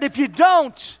prepared. If you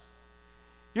don't,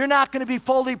 you're not going to be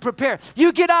fully prepared.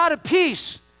 You get out of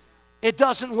peace, it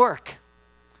doesn't work.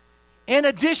 In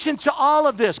addition to all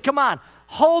of this, come on,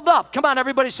 hold up. Come on,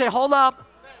 everybody say, hold up.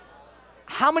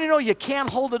 How many know you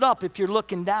can't hold it up if you're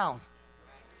looking down?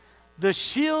 The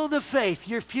shield of faith,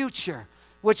 your future,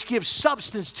 which gives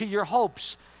substance to your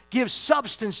hopes, gives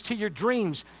substance to your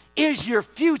dreams, is your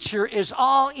future, is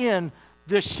all in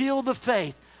the shield of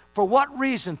faith. For what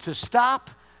reason? To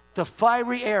stop the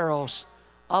fiery arrows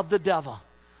of the devil.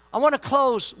 I want to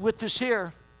close with this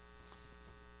here.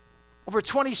 Over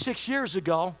 26 years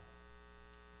ago,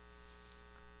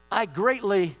 I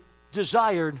greatly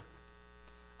desired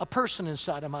a person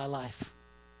inside of my life.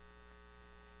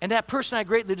 And that person I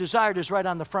greatly desired is right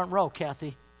on the front row,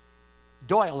 Kathy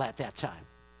Doyle at that time.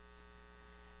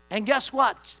 And guess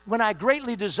what? When I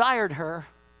greatly desired her,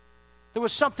 there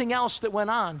was something else that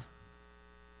went on.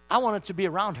 I wanted to be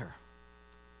around her.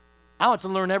 I wanted to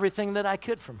learn everything that I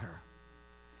could from her.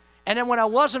 And then when I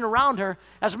wasn't around her,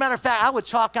 as a matter of fact, I would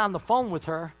talk on the phone with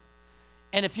her.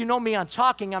 And if you know me on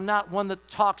talking, I'm not one that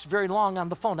talks very long on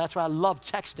the phone. That's why I love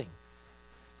texting.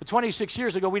 But 26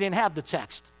 years ago, we didn't have the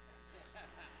text.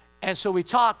 And so we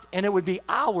talked, and it would be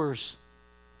hours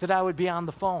that I would be on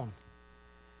the phone.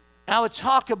 And I would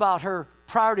talk about her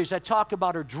priorities. I'd talk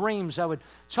about her dreams. I would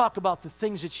talk about the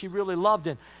things that she really loved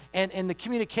and the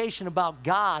communication about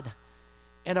God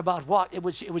and about what. It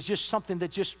was just something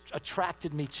that just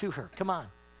attracted me to her. Come on.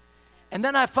 And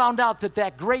then I found out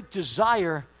that great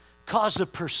desire caused a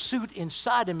pursuit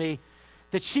inside of me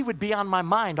that she would be on my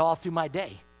mind all through my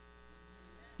day.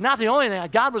 Not the only thing,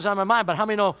 God was on my mind, but how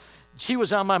many know she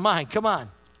was on my mind? Come on.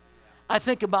 I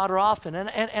think about her often.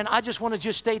 And I just want to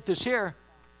just state this here.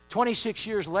 26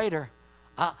 years later,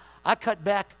 I cut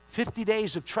back 50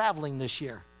 days of traveling this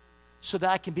year so that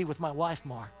I can be with my wife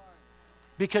more.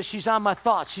 Because she's on my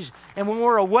thoughts. And when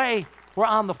we're away, we're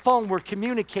on the phone, we're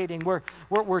communicating, we're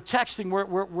texting,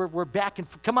 we're back and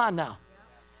forth. Come on now.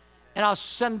 And I'll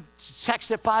send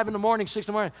text at 5 in the morning, 6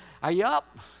 in the morning. Are you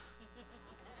up?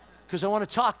 Because I want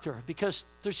to talk to her. Because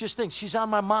there's just things. She's on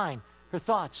my mind, her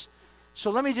thoughts.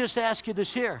 So let me just ask you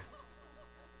this here.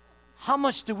 How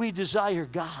much do we desire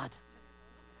God?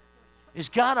 Is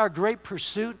God our great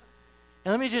pursuit?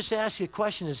 And let me just ask you a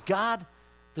question. Is God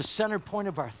the center point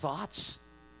of our thoughts?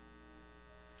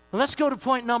 Well, let's go to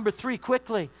point number 3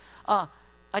 quickly. I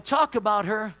talk about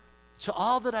her to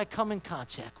all that I come in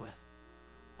contact with.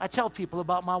 I tell people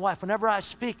about my wife. Whenever I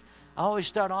speak, I always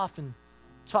start off and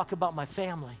talk about my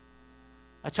family.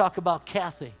 I talk about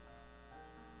Kathy,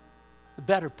 the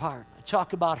better part. I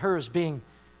talk about her as being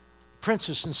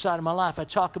princess inside of my life. I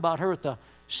talk about her with the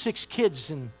 6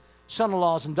 kids and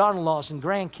son-in-laws and daughter-in-laws and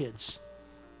grandkids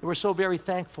that we're so very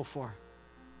thankful for.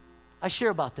 I share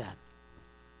about that.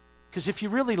 Because if you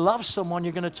really love someone,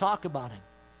 you're going to talk about it.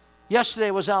 Yesterday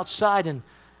I was outside and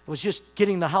I was just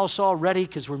getting the house all ready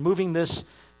because we're moving this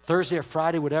Thursday or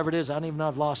Friday, whatever it is. I don't even know,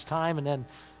 I've lost time. And then,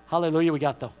 hallelujah, we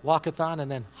got the walkathon.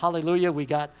 And then, hallelujah, we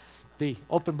got the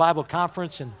Open Bible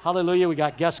Conference. And hallelujah, we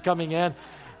got guests coming in.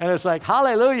 And it's like,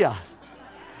 hallelujah.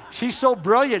 She's so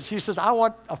brilliant. She says, I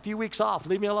want a few weeks off.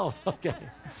 Leave me alone. Okay.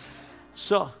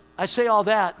 So I say all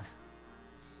that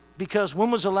because when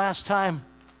was the last time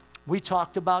we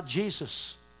talked about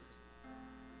Jesus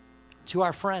to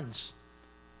our friends?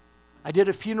 I did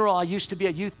a funeral. I used to be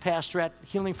a youth pastor at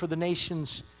Healing for the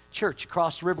Nations Church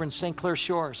across the river in St. Clair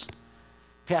Shores.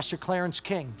 Pastor Clarence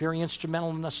King, very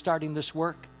instrumental in us starting this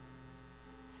work.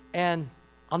 And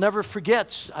I'll never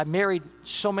forget, I married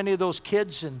so many of those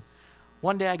kids, and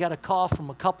one day I got a call from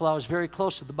a couple I was very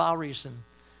close to, the Boweries, and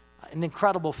an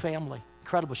incredible family,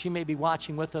 incredible. She may be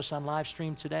watching with us on live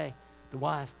stream today, the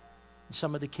wife and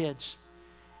some of the kids.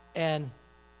 And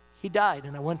he died,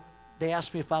 and they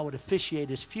asked me if I would officiate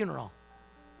his funeral.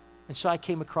 And so I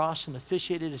came across and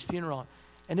officiated his funeral.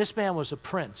 And this man was a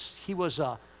prince. He was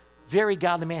a very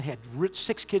godly man. He had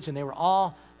 6 kids, and they were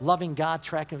all loving God,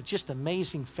 tracking. It was just an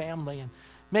amazing family. And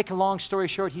make a long story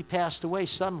short, he passed away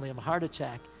suddenly of a heart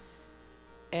attack.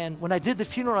 And when I did the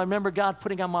funeral, I remember God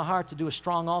putting on my heart to do a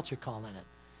strong altar call in it.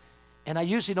 And I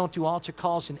usually don't do altar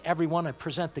calls in every one. I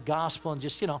present the gospel and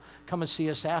just, come and see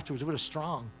us afterwards. It was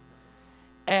strong.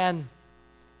 And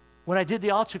when I did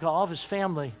the altar call, all of his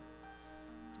family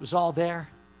was all there.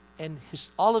 And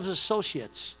all of his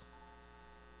associates,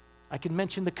 I can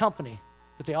mention the company,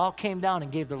 but they all came down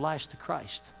and gave their lives to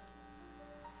Christ.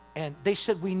 And they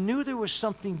said, we knew there was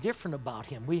something different about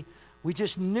him. We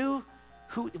just knew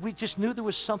there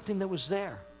was something that was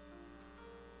there.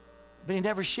 But he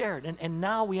never shared. And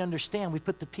now we understand. We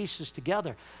put the pieces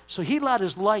together. So he let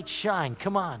his light shine.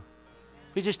 Come on.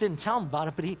 We just didn't tell him about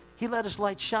it, but he let his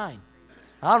light shine.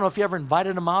 I don't know if you ever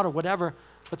invited him out or whatever,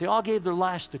 but they all gave their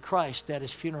lives to Christ at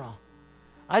his funeral.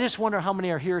 I just wonder how many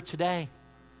are here today.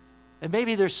 And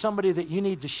maybe there's somebody that you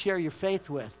need to share your faith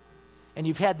with. And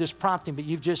you've had this prompting, but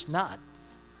you've just not.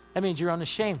 That means you're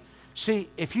unashamed. See,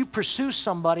 if you pursue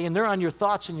somebody and they're on your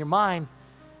thoughts and your mind,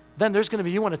 then there's going to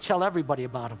be, you want to tell everybody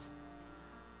about them.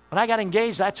 When I got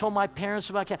engaged, I told my parents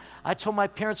about it.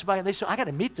 They said, I got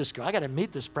to meet this girl. I got to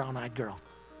meet this brown-eyed girl.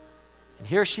 And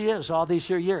here she is all these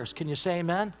years. Can you say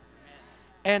amen?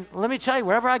 And let me tell you,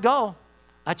 wherever I go,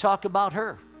 I talk about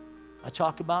her. I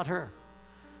talk about her.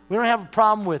 We don't have a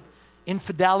problem with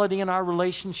infidelity in our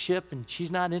relationship, and she's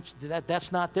not interested.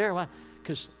 That's not there. Why?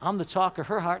 Because I'm the talk of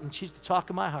her heart, and she's the talk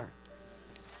of my heart.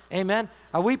 Amen.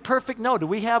 Are we perfect? No. Do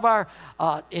we have our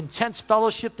intense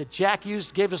fellowship that Jack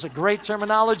gave us a great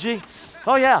terminology?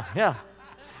 Oh, yeah.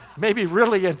 Maybe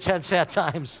really intense at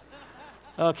times.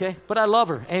 Okay. But I love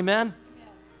her. Amen.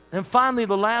 And finally,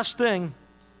 the last thing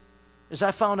is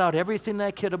I found out everything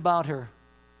I could about her.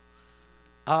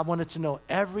 I wanted to know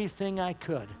everything I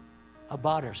could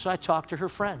about her. So I talked to her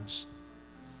friends.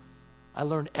 I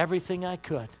learned everything I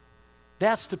could.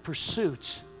 That's the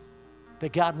pursuit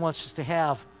that God wants us to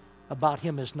have about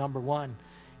him as number one.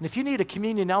 And if you need a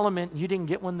communion element and you didn't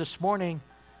get one this morning,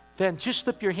 then just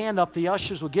slip your hand up. The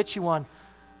ushers will get you one.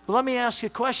 But let me ask you a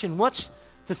question. What's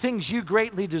the things you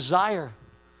greatly desire?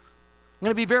 I'm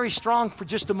going to be very strong for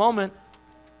just a moment.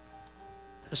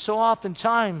 So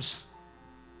oftentimes,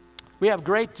 we have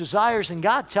great desires, and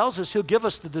God tells us he'll give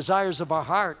us the desires of our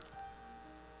heart.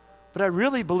 But I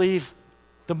really believe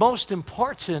the most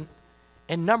important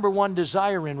and number one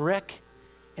desire in Rick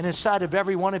and inside of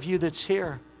every one of you that's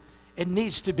here, it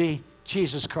needs to be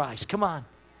Jesus Christ. Come on.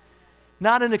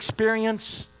 Not an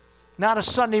experience, not a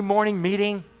Sunday morning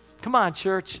meeting. Come on,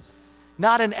 church.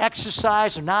 Not an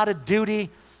exercise or not a duty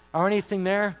or anything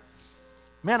there.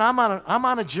 Man, I'm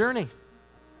on a journey.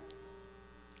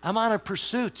 I'm on a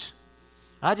pursuit.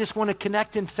 I just want to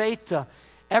connect in faith to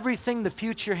everything the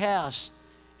future has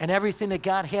and everything that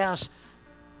God has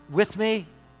with me,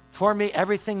 for me,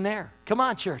 everything there. Come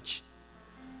on, church.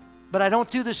 But I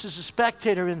don't do this as a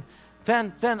spectator, and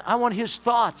then I want his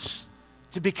thoughts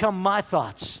to become my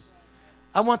thoughts.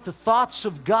 I want the thoughts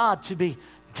of God to be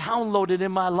downloaded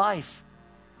in my life.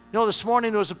 This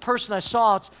morning there was a person I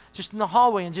saw just in the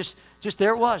hallway, and just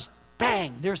there it was.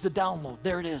 Bang, there's the download.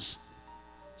 There it is.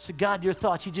 So God, your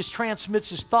thoughts. He just transmits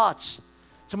his thoughts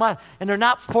to mine. And they're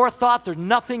not forethought. There's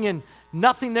nothing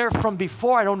there from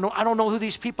before. I don't know who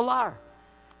these people are.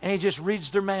 And he just reads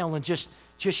their mail and just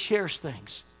shares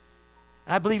things.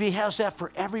 And I believe he has that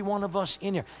for every one of us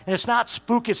in here. And it's not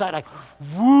spooky. It's like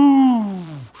woo,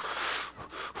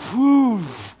 woo.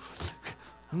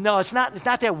 No, it's not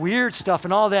that weird stuff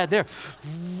and all that there.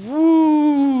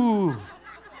 Woo.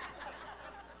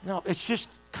 No, it's just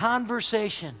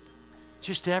conversation.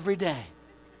 Just every day.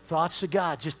 Thoughts of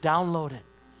God. Just download it.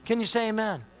 Can you say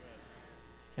amen?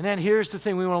 And then here's the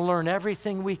thing. We want to learn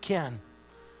everything we can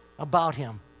about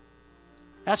him.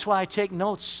 That's why I take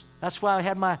notes. That's why I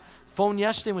had my phone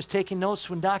yesterday and was taking notes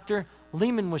when Dr.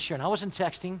 Lehman was sharing. I wasn't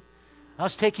texting. I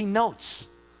was taking notes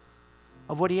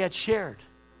of what he had shared.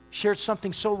 Shared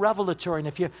something so revelatory. And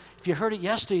if you heard it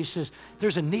yesterday, he says,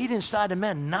 there's a need inside of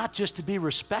men not just to be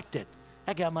respected.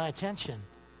 That got my attention.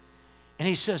 And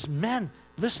he says, men,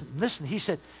 listen. He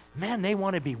said, men, they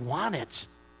want to be wanted.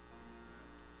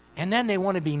 And then they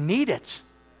want to be needed.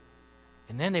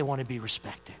 And then they want to be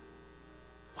respected.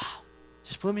 Wow.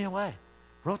 Just blew me away.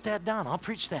 Wrote that down. I'll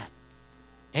preach that.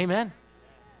 Amen?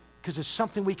 Because it's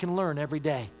something we can learn every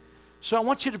day. So I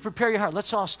want you to prepare your heart.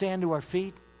 Let's all stand to our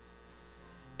feet.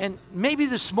 And maybe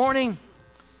this morning,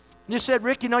 you said,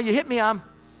 Rick, you hit me. I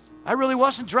really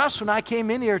wasn't dressed when I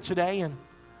came in here today. And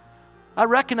I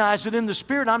recognize that in the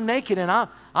spirit I'm naked, and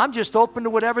I'm just open to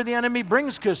whatever the enemy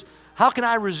brings, because how can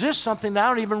I resist something that I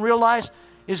don't even realize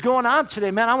is going on today?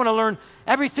 Man, I want to learn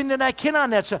everything that I can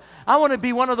on that. So I want to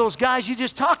be one of those guys you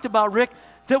just talked about, Rick,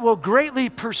 that will greatly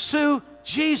pursue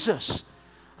Jesus.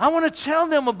 I want to tell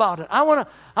them about it. I want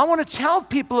to tell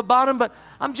people about him, but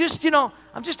I'm just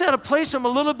at a place I'm a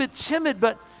little bit timid,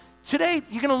 but today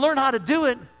you're going to learn how to do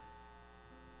it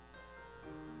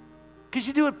because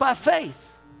you do it by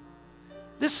faith.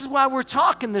 This is why we're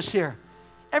talking this here.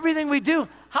 Everything we do,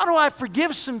 how do I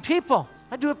forgive some people?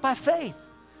 I do it by faith.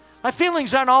 My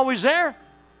feelings aren't always there,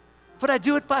 but I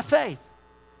do it by faith.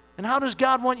 And how does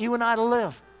God want you and I to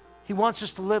live? He wants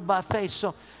us to live by faith.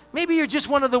 So maybe you're just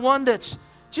one of the one that's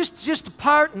just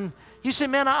apart, and you say,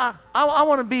 man, I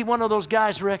want to be one of those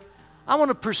guys, Rick. I want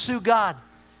to pursue God.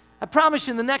 I promise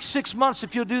you in the next 6 months,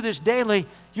 if you'll do this daily,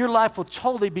 your life will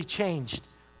totally be changed.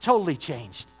 Totally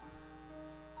changed.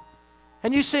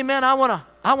 And you say, man, I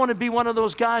want to be one of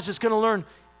those guys that's going to learn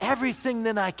everything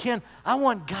that I can. I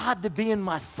want God to be in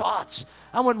my thoughts.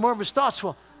 I want more of his thoughts.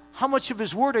 Well, how much of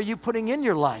his word are you putting in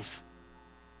your life?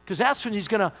 Because that's when he's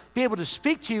going to be able to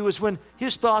speak to you, is when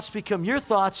his thoughts become your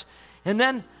thoughts. And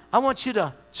then I want you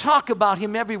to talk about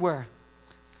him everywhere.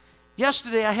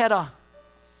 Yesterday I had a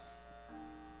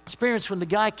experience when the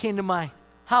guy came to my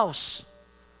house.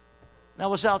 And I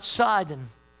was outside and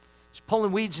was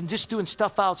pulling weeds and just doing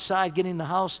stuff outside, getting the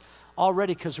house all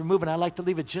ready because we're moving. I like to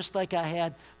leave it just like I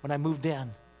had when I moved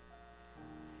in.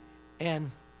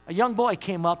 And a young boy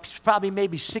came up. He's probably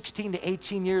maybe 16 to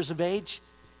 18 years of age.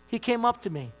 He came up to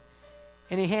me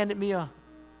and he handed me a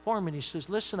form and he says,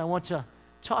 listen, I want to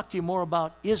talk to you more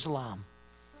about Islam.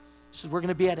 He says, we're going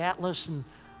to be at Atlas and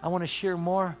I want to share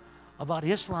more about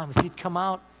Islam. If you'd come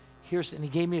out, and he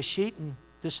gave me a sheet and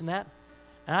this and that.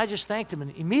 And I just thanked him,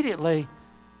 and immediately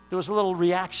there was a little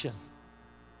reaction.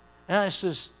 And I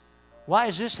says, why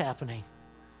is this happening?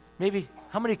 Maybe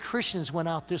how many Christians went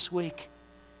out this week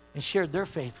and shared their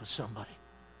faith with somebody?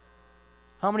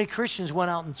 How many Christians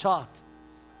went out and talked?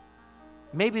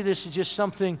 Maybe this is just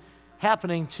something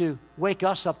happening to wake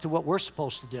us up to what we're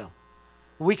supposed to do.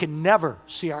 We can never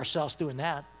see ourselves doing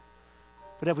that.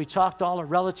 But have we talked to all our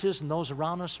relatives and those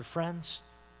around us, or friends?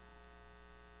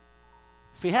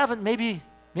 If we haven't, maybe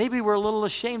we're a little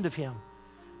ashamed of him.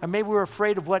 Or maybe we're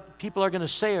afraid of what people are going to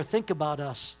say or think about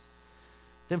us.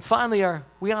 Then finally, are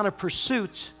we on a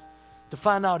pursuit to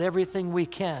find out everything we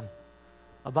can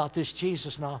about this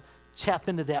Jesus? And I'll tap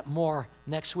into that more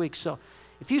next week. So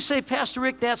if you say, Pastor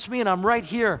Rick, that's me, and I'm right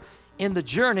here in the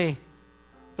journey,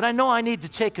 but I know I need to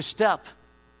take a step.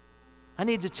 I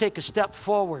need to take a step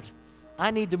forward. I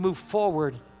need to move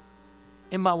forward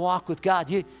in my walk with God.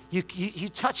 You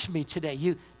touched me today.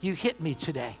 You hit me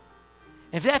today.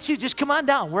 If that's you, just come on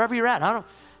down wherever you're at.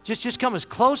 Just come as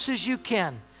close as you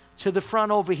can to the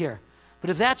front over here.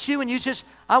 But if that's you and you just,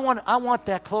 I want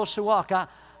that closer walk.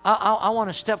 I want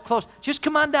to step close. Just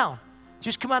come on down.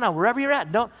 Just come on down wherever you're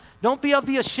at. Don't be of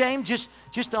the ashamed. Just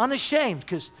unashamed,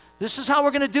 because this is how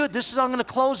we're going to do it. This is how I'm going to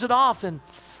close it off. And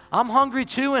I'm hungry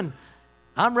too, and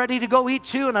I'm ready to go eat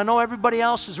too, and I know everybody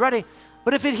else is ready.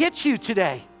 But if it hits you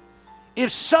today,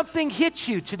 if something hits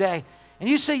you today, and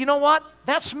you say, you know what,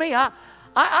 that's me.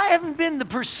 I haven't been the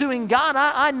pursuing God.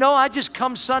 I know I just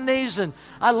come Sundays, and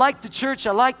I like the church,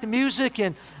 I like the music,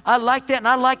 and I like that, and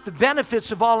I like the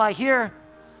benefits of all I hear,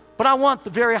 but I want the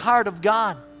very heart of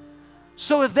God.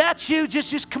 So if that's you,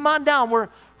 just come on down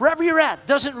wherever you're at.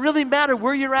 Doesn't really matter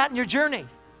where you're at in your journey.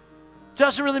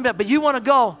 Doesn't really matter, but you want to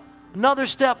go another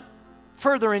step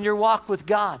further in your walk with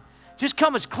God. Just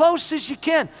come as close as you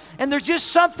can. And there's just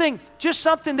something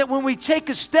that when we take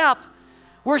a step,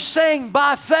 we're saying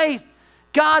by faith,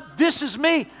 God, this is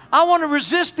me. I want to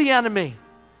resist the enemy.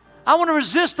 I want to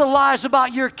resist the lies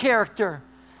about your character.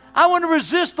 I want to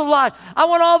resist the lies. I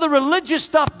want all the religious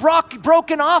stuff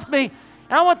broken off me.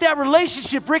 And I want that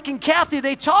relationship Rick and Kathy,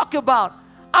 they talk about.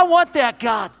 I want that,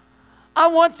 God. I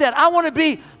want that. I want to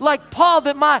be like Paul,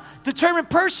 that my determined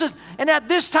person. And at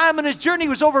this time in his journey, he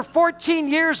was over 14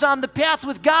 years on the path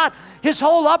with God. His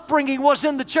whole upbringing was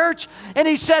in the church. And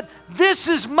he said, this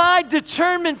is my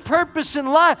determined purpose in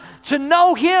life, to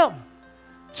know him.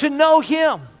 To know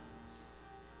him.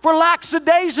 For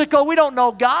lackadaisical, we don't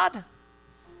know God.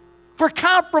 For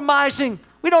compromising,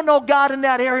 we don't know God in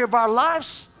that area of our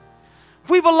lives.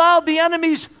 We've allowed the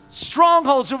enemy's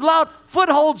strongholds, we've allowed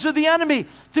footholds of the enemy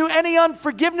through any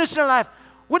unforgiveness in our life.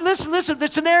 Well, listen,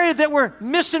 it's an area that we're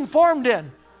misinformed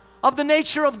in of the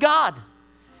nature of God.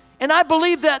 And I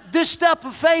believe that this step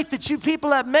of faith that you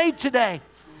people have made today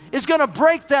is going to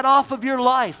break that off of your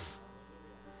life.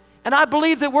 And I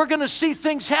believe that we're going to see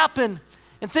things happen,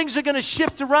 and things are going to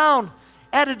shift around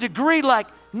at a degree like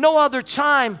no other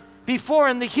time before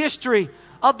in the history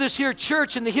of this here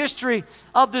church, in the history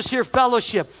of this here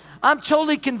fellowship. I'm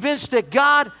totally convinced that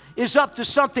God is up to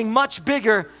something much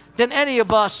bigger than any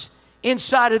of us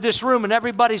inside of this room. And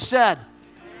everybody said,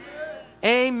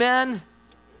 Amen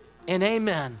and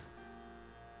amen.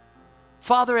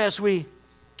 Father, as we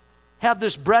have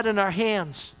this bread in our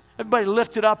hands, everybody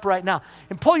lift it up right now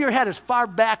and pull your head as far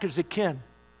back as it can.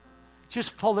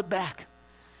 Just pull it back.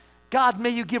 God, may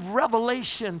you give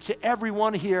revelation to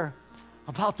everyone here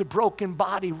about the broken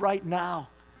body right now,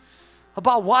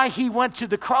 about why he went to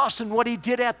the cross and what he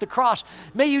did at the cross.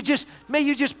 May you just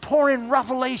pour in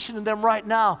revelation in them right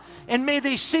now. And may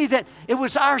they see that it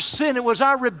was our sin, it was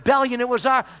our rebellion, it was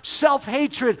our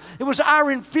self-hatred, it was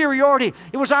our inferiority,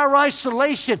 it was our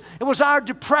isolation, it was our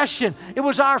depression, it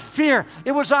was our fear,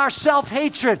 it was our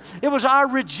self-hatred, it was our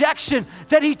rejection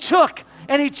that he took.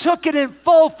 And he took it in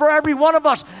full for every one of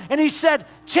us. And he said,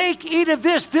 take, eat of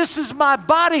this. This is my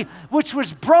body, which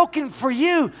was broken for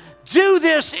you. Do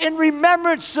this in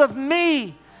remembrance of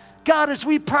me. God, as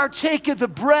we partake of the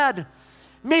bread,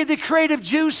 may the creative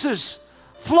juices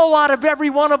flow out of every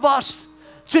one of us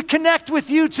to connect with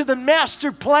you to the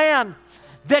master plan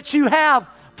that you have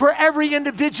for every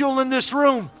individual in this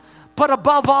room. But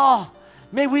above all,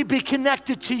 may we be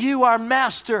connected to you, our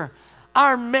master,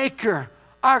 our maker,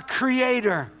 our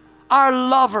creator, our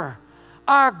lover,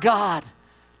 our God.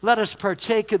 Let us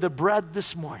partake of the bread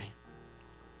this morning.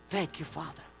 Thank you,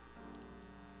 Father.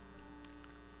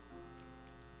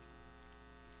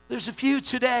 There's a few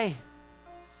today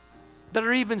that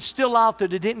are even still out there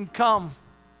that didn't come.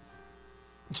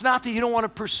 It's not that you don't want to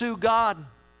pursue God.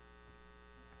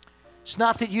 It's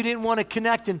not that you didn't want to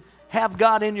connect and have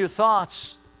God in your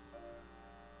thoughts.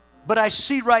 But I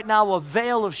see right now a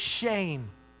veil of shame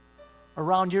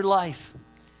around your life.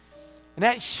 And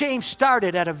that shame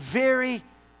started at a very,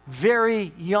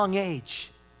 very young age.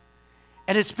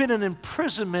 And it's been an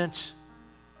imprisonment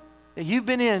that you've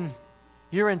been in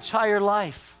your entire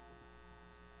life.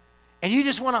 And you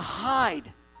just want to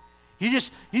hide. You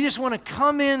just want to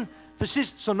come in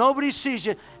so nobody sees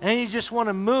you, and you just want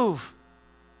to move.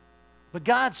 But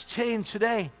God's saying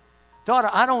today, daughter,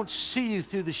 I don't see you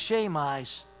through the shame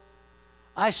eyes.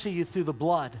 I see you through the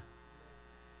blood.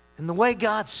 And the way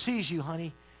God sees you,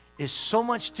 honey, is so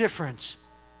much different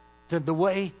than the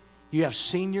way you have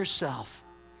seen yourself.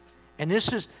 And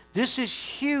this is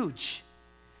huge.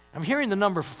 I'm hearing the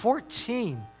number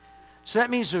 14. So that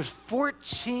means there's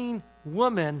 14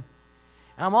 women.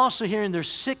 And I'm also hearing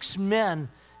there's 6 men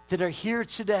that are here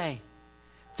today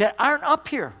that aren't up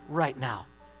here right now,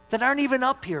 that aren't even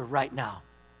up here right now,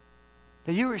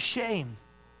 that you're ashamed.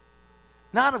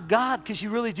 Not of God, because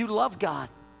you really do love God.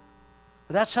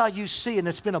 But that's how you see, and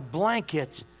it's been a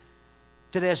blanket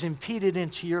that has impeded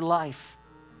into your life.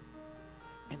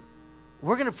 And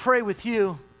we're going to pray with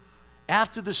you.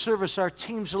 After the service, our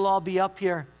teams will all be up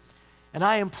here. And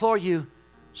I implore you,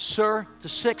 sir, the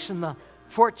 6 and the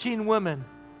 14 women,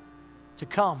 to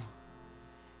come.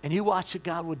 And you watch what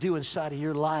God will do inside of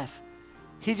your life.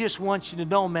 He just wants you to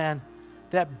know, man,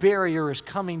 that barrier is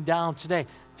coming down today.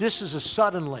 This is a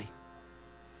suddenly.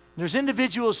 There's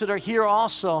individuals that are here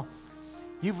also.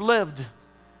 You've lived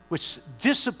with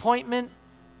disappointment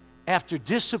after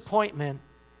disappointment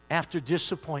after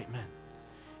disappointment.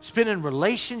 It's been in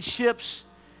relationships.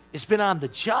 It's been on the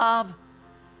job.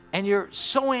 And you're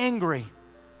so angry.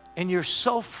 And you're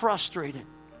so frustrated.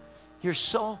 You're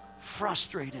so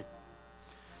frustrated.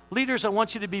 Leaders, I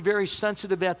want you to be very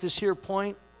sensitive at this here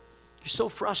point. You're so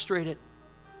frustrated.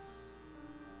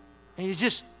 And you're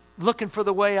just looking for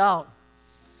the way out.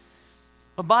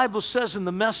 The Bible says in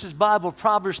the Message Bible,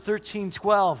 Proverbs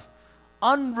 13:12,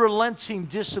 unrelenting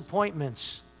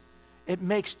disappointments, it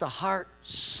makes the heart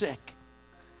sick.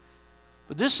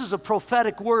 But this is a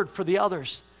prophetic word for the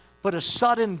others. But a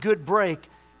sudden good break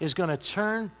is going to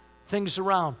turn things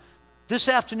around. This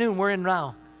afternoon we're in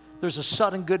now, there's a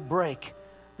sudden good break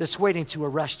that's waiting to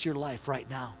arrest your life right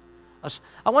now.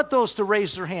 I want those to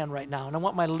raise their hand right now. And I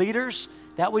want my leaders,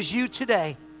 that was you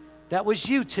today. That was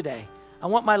you today. I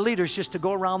want my leaders just to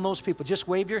go around those people. Just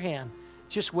wave your hand.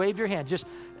 Just wave your hand. Just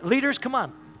leaders, come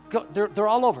on. Go. They're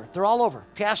all over. They're all over.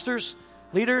 Pastors,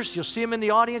 leaders, you'll see them in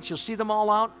the audience. You'll see them all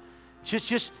out.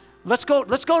 Just let's go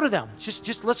to them.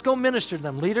 Just let's go minister to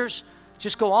them. Leaders,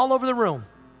 just go all over the room.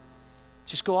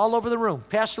 Just go all over the room.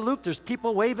 Pastor Luke, there's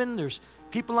people waving. There's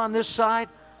people on this side.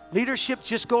 Leadership,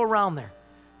 just go around there.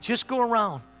 Just go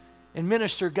around and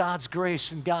minister God's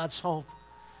grace and God's hope.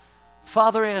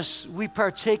 Father, as we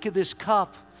partake of this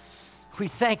cup, we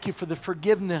thank you for the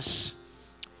forgiveness.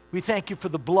 We thank you for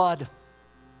the blood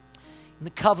and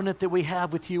the covenant that we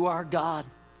have with you, our God.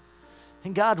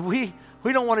 And God, we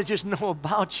don't want to just know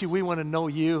about you. We want to know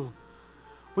you.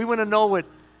 We want to know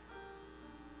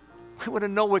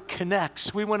what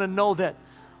connects. We want to know that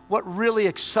what really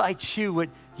excites you, what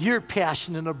you're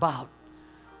passionate about.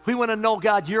 We want to know,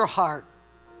 God, your heart.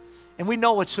 And we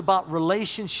know it's about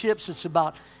relationships, it's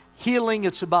about healing,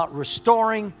 it's about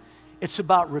restoring, it's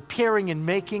about repairing and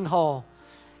making whole.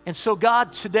 And so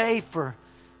God, today for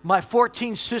my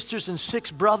 14 sisters and 6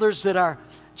 brothers that are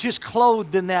just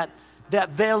clothed in that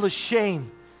veil of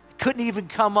shame, couldn't even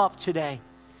come up today.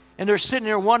 And they're sitting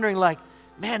there wondering like,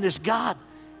 man, this God,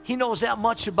 He knows that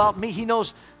much about me. He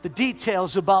knows the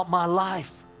details about my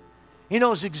life. He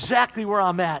knows exactly where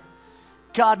I'm at.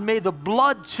 God, may the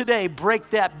blood today break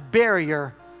that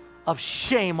barrier of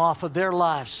shame off of their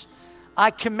lives.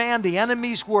 I command the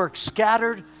enemy's work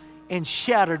scattered and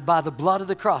shattered by the blood of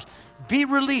the cross. Be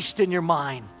released in your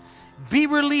mind. Be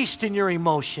released in your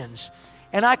emotions.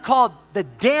 And I call the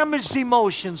damaged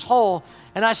emotions whole,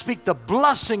 and I speak the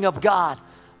blessing of God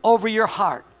over your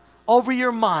heart, over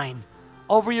your mind,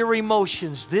 over your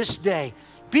emotions this day.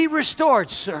 Be restored,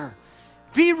 sir.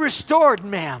 Be restored,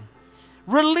 ma'am.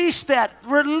 Release that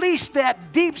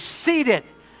deep-seated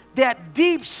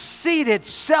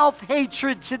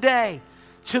self-hatred today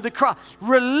to the cross.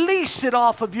 Release it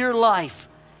off of your life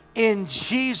in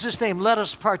Jesus' name. Let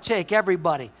us partake,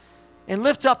 everybody. And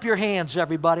lift up your hands,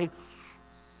 everybody.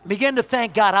 Begin to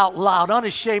thank God out loud,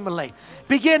 unashamedly.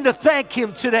 Begin to thank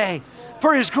Him today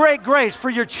for His great grace, for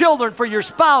your children, for your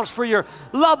spouse, for your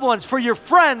loved ones, for your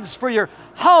friends, for your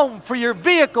home, for your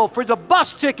vehicle, for the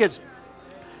bus tickets.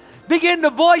 Begin to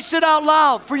voice it out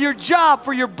loud for your job,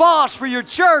 for your boss, for your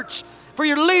church, for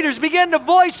your leaders. Begin to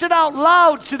voice it out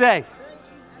loud today.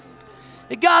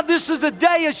 And God, this is a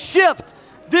day of shift.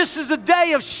 This is a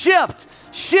day of shift.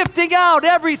 Shifting out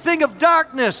everything of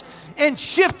darkness and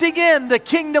shifting in the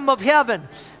kingdom of heaven.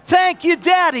 Thank you,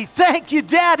 Daddy. Thank you,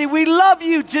 Daddy. We love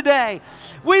you today.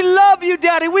 We love you,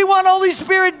 Daddy. We want Holy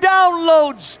Spirit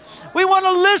downloads. We want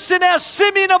to listen as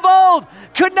Simeon of old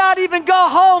could not even go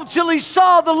home till he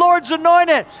saw the Lord's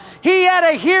anointed. He had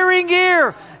a hearing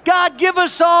ear. God, give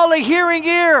us all a hearing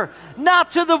ear,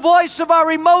 not to the voice of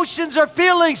our emotions or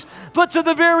feelings, but to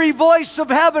the very voice of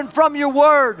heaven from your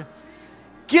word.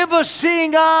 Give us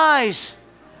seeing eyes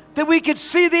that we could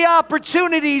see the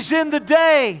opportunities in the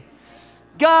day.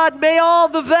 God, may all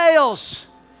the veils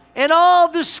and all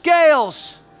the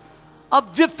scales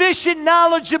of deficient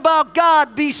knowledge about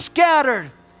God be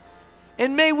scattered.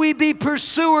 And may we be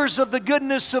pursuers of the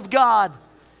goodness of God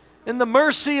and the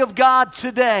mercy of God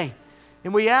today.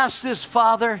 And we ask this,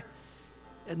 Father,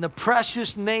 in the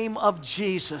precious name of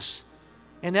Jesus.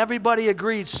 And everybody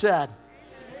agreed, said,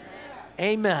 Amen.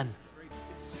 Amen.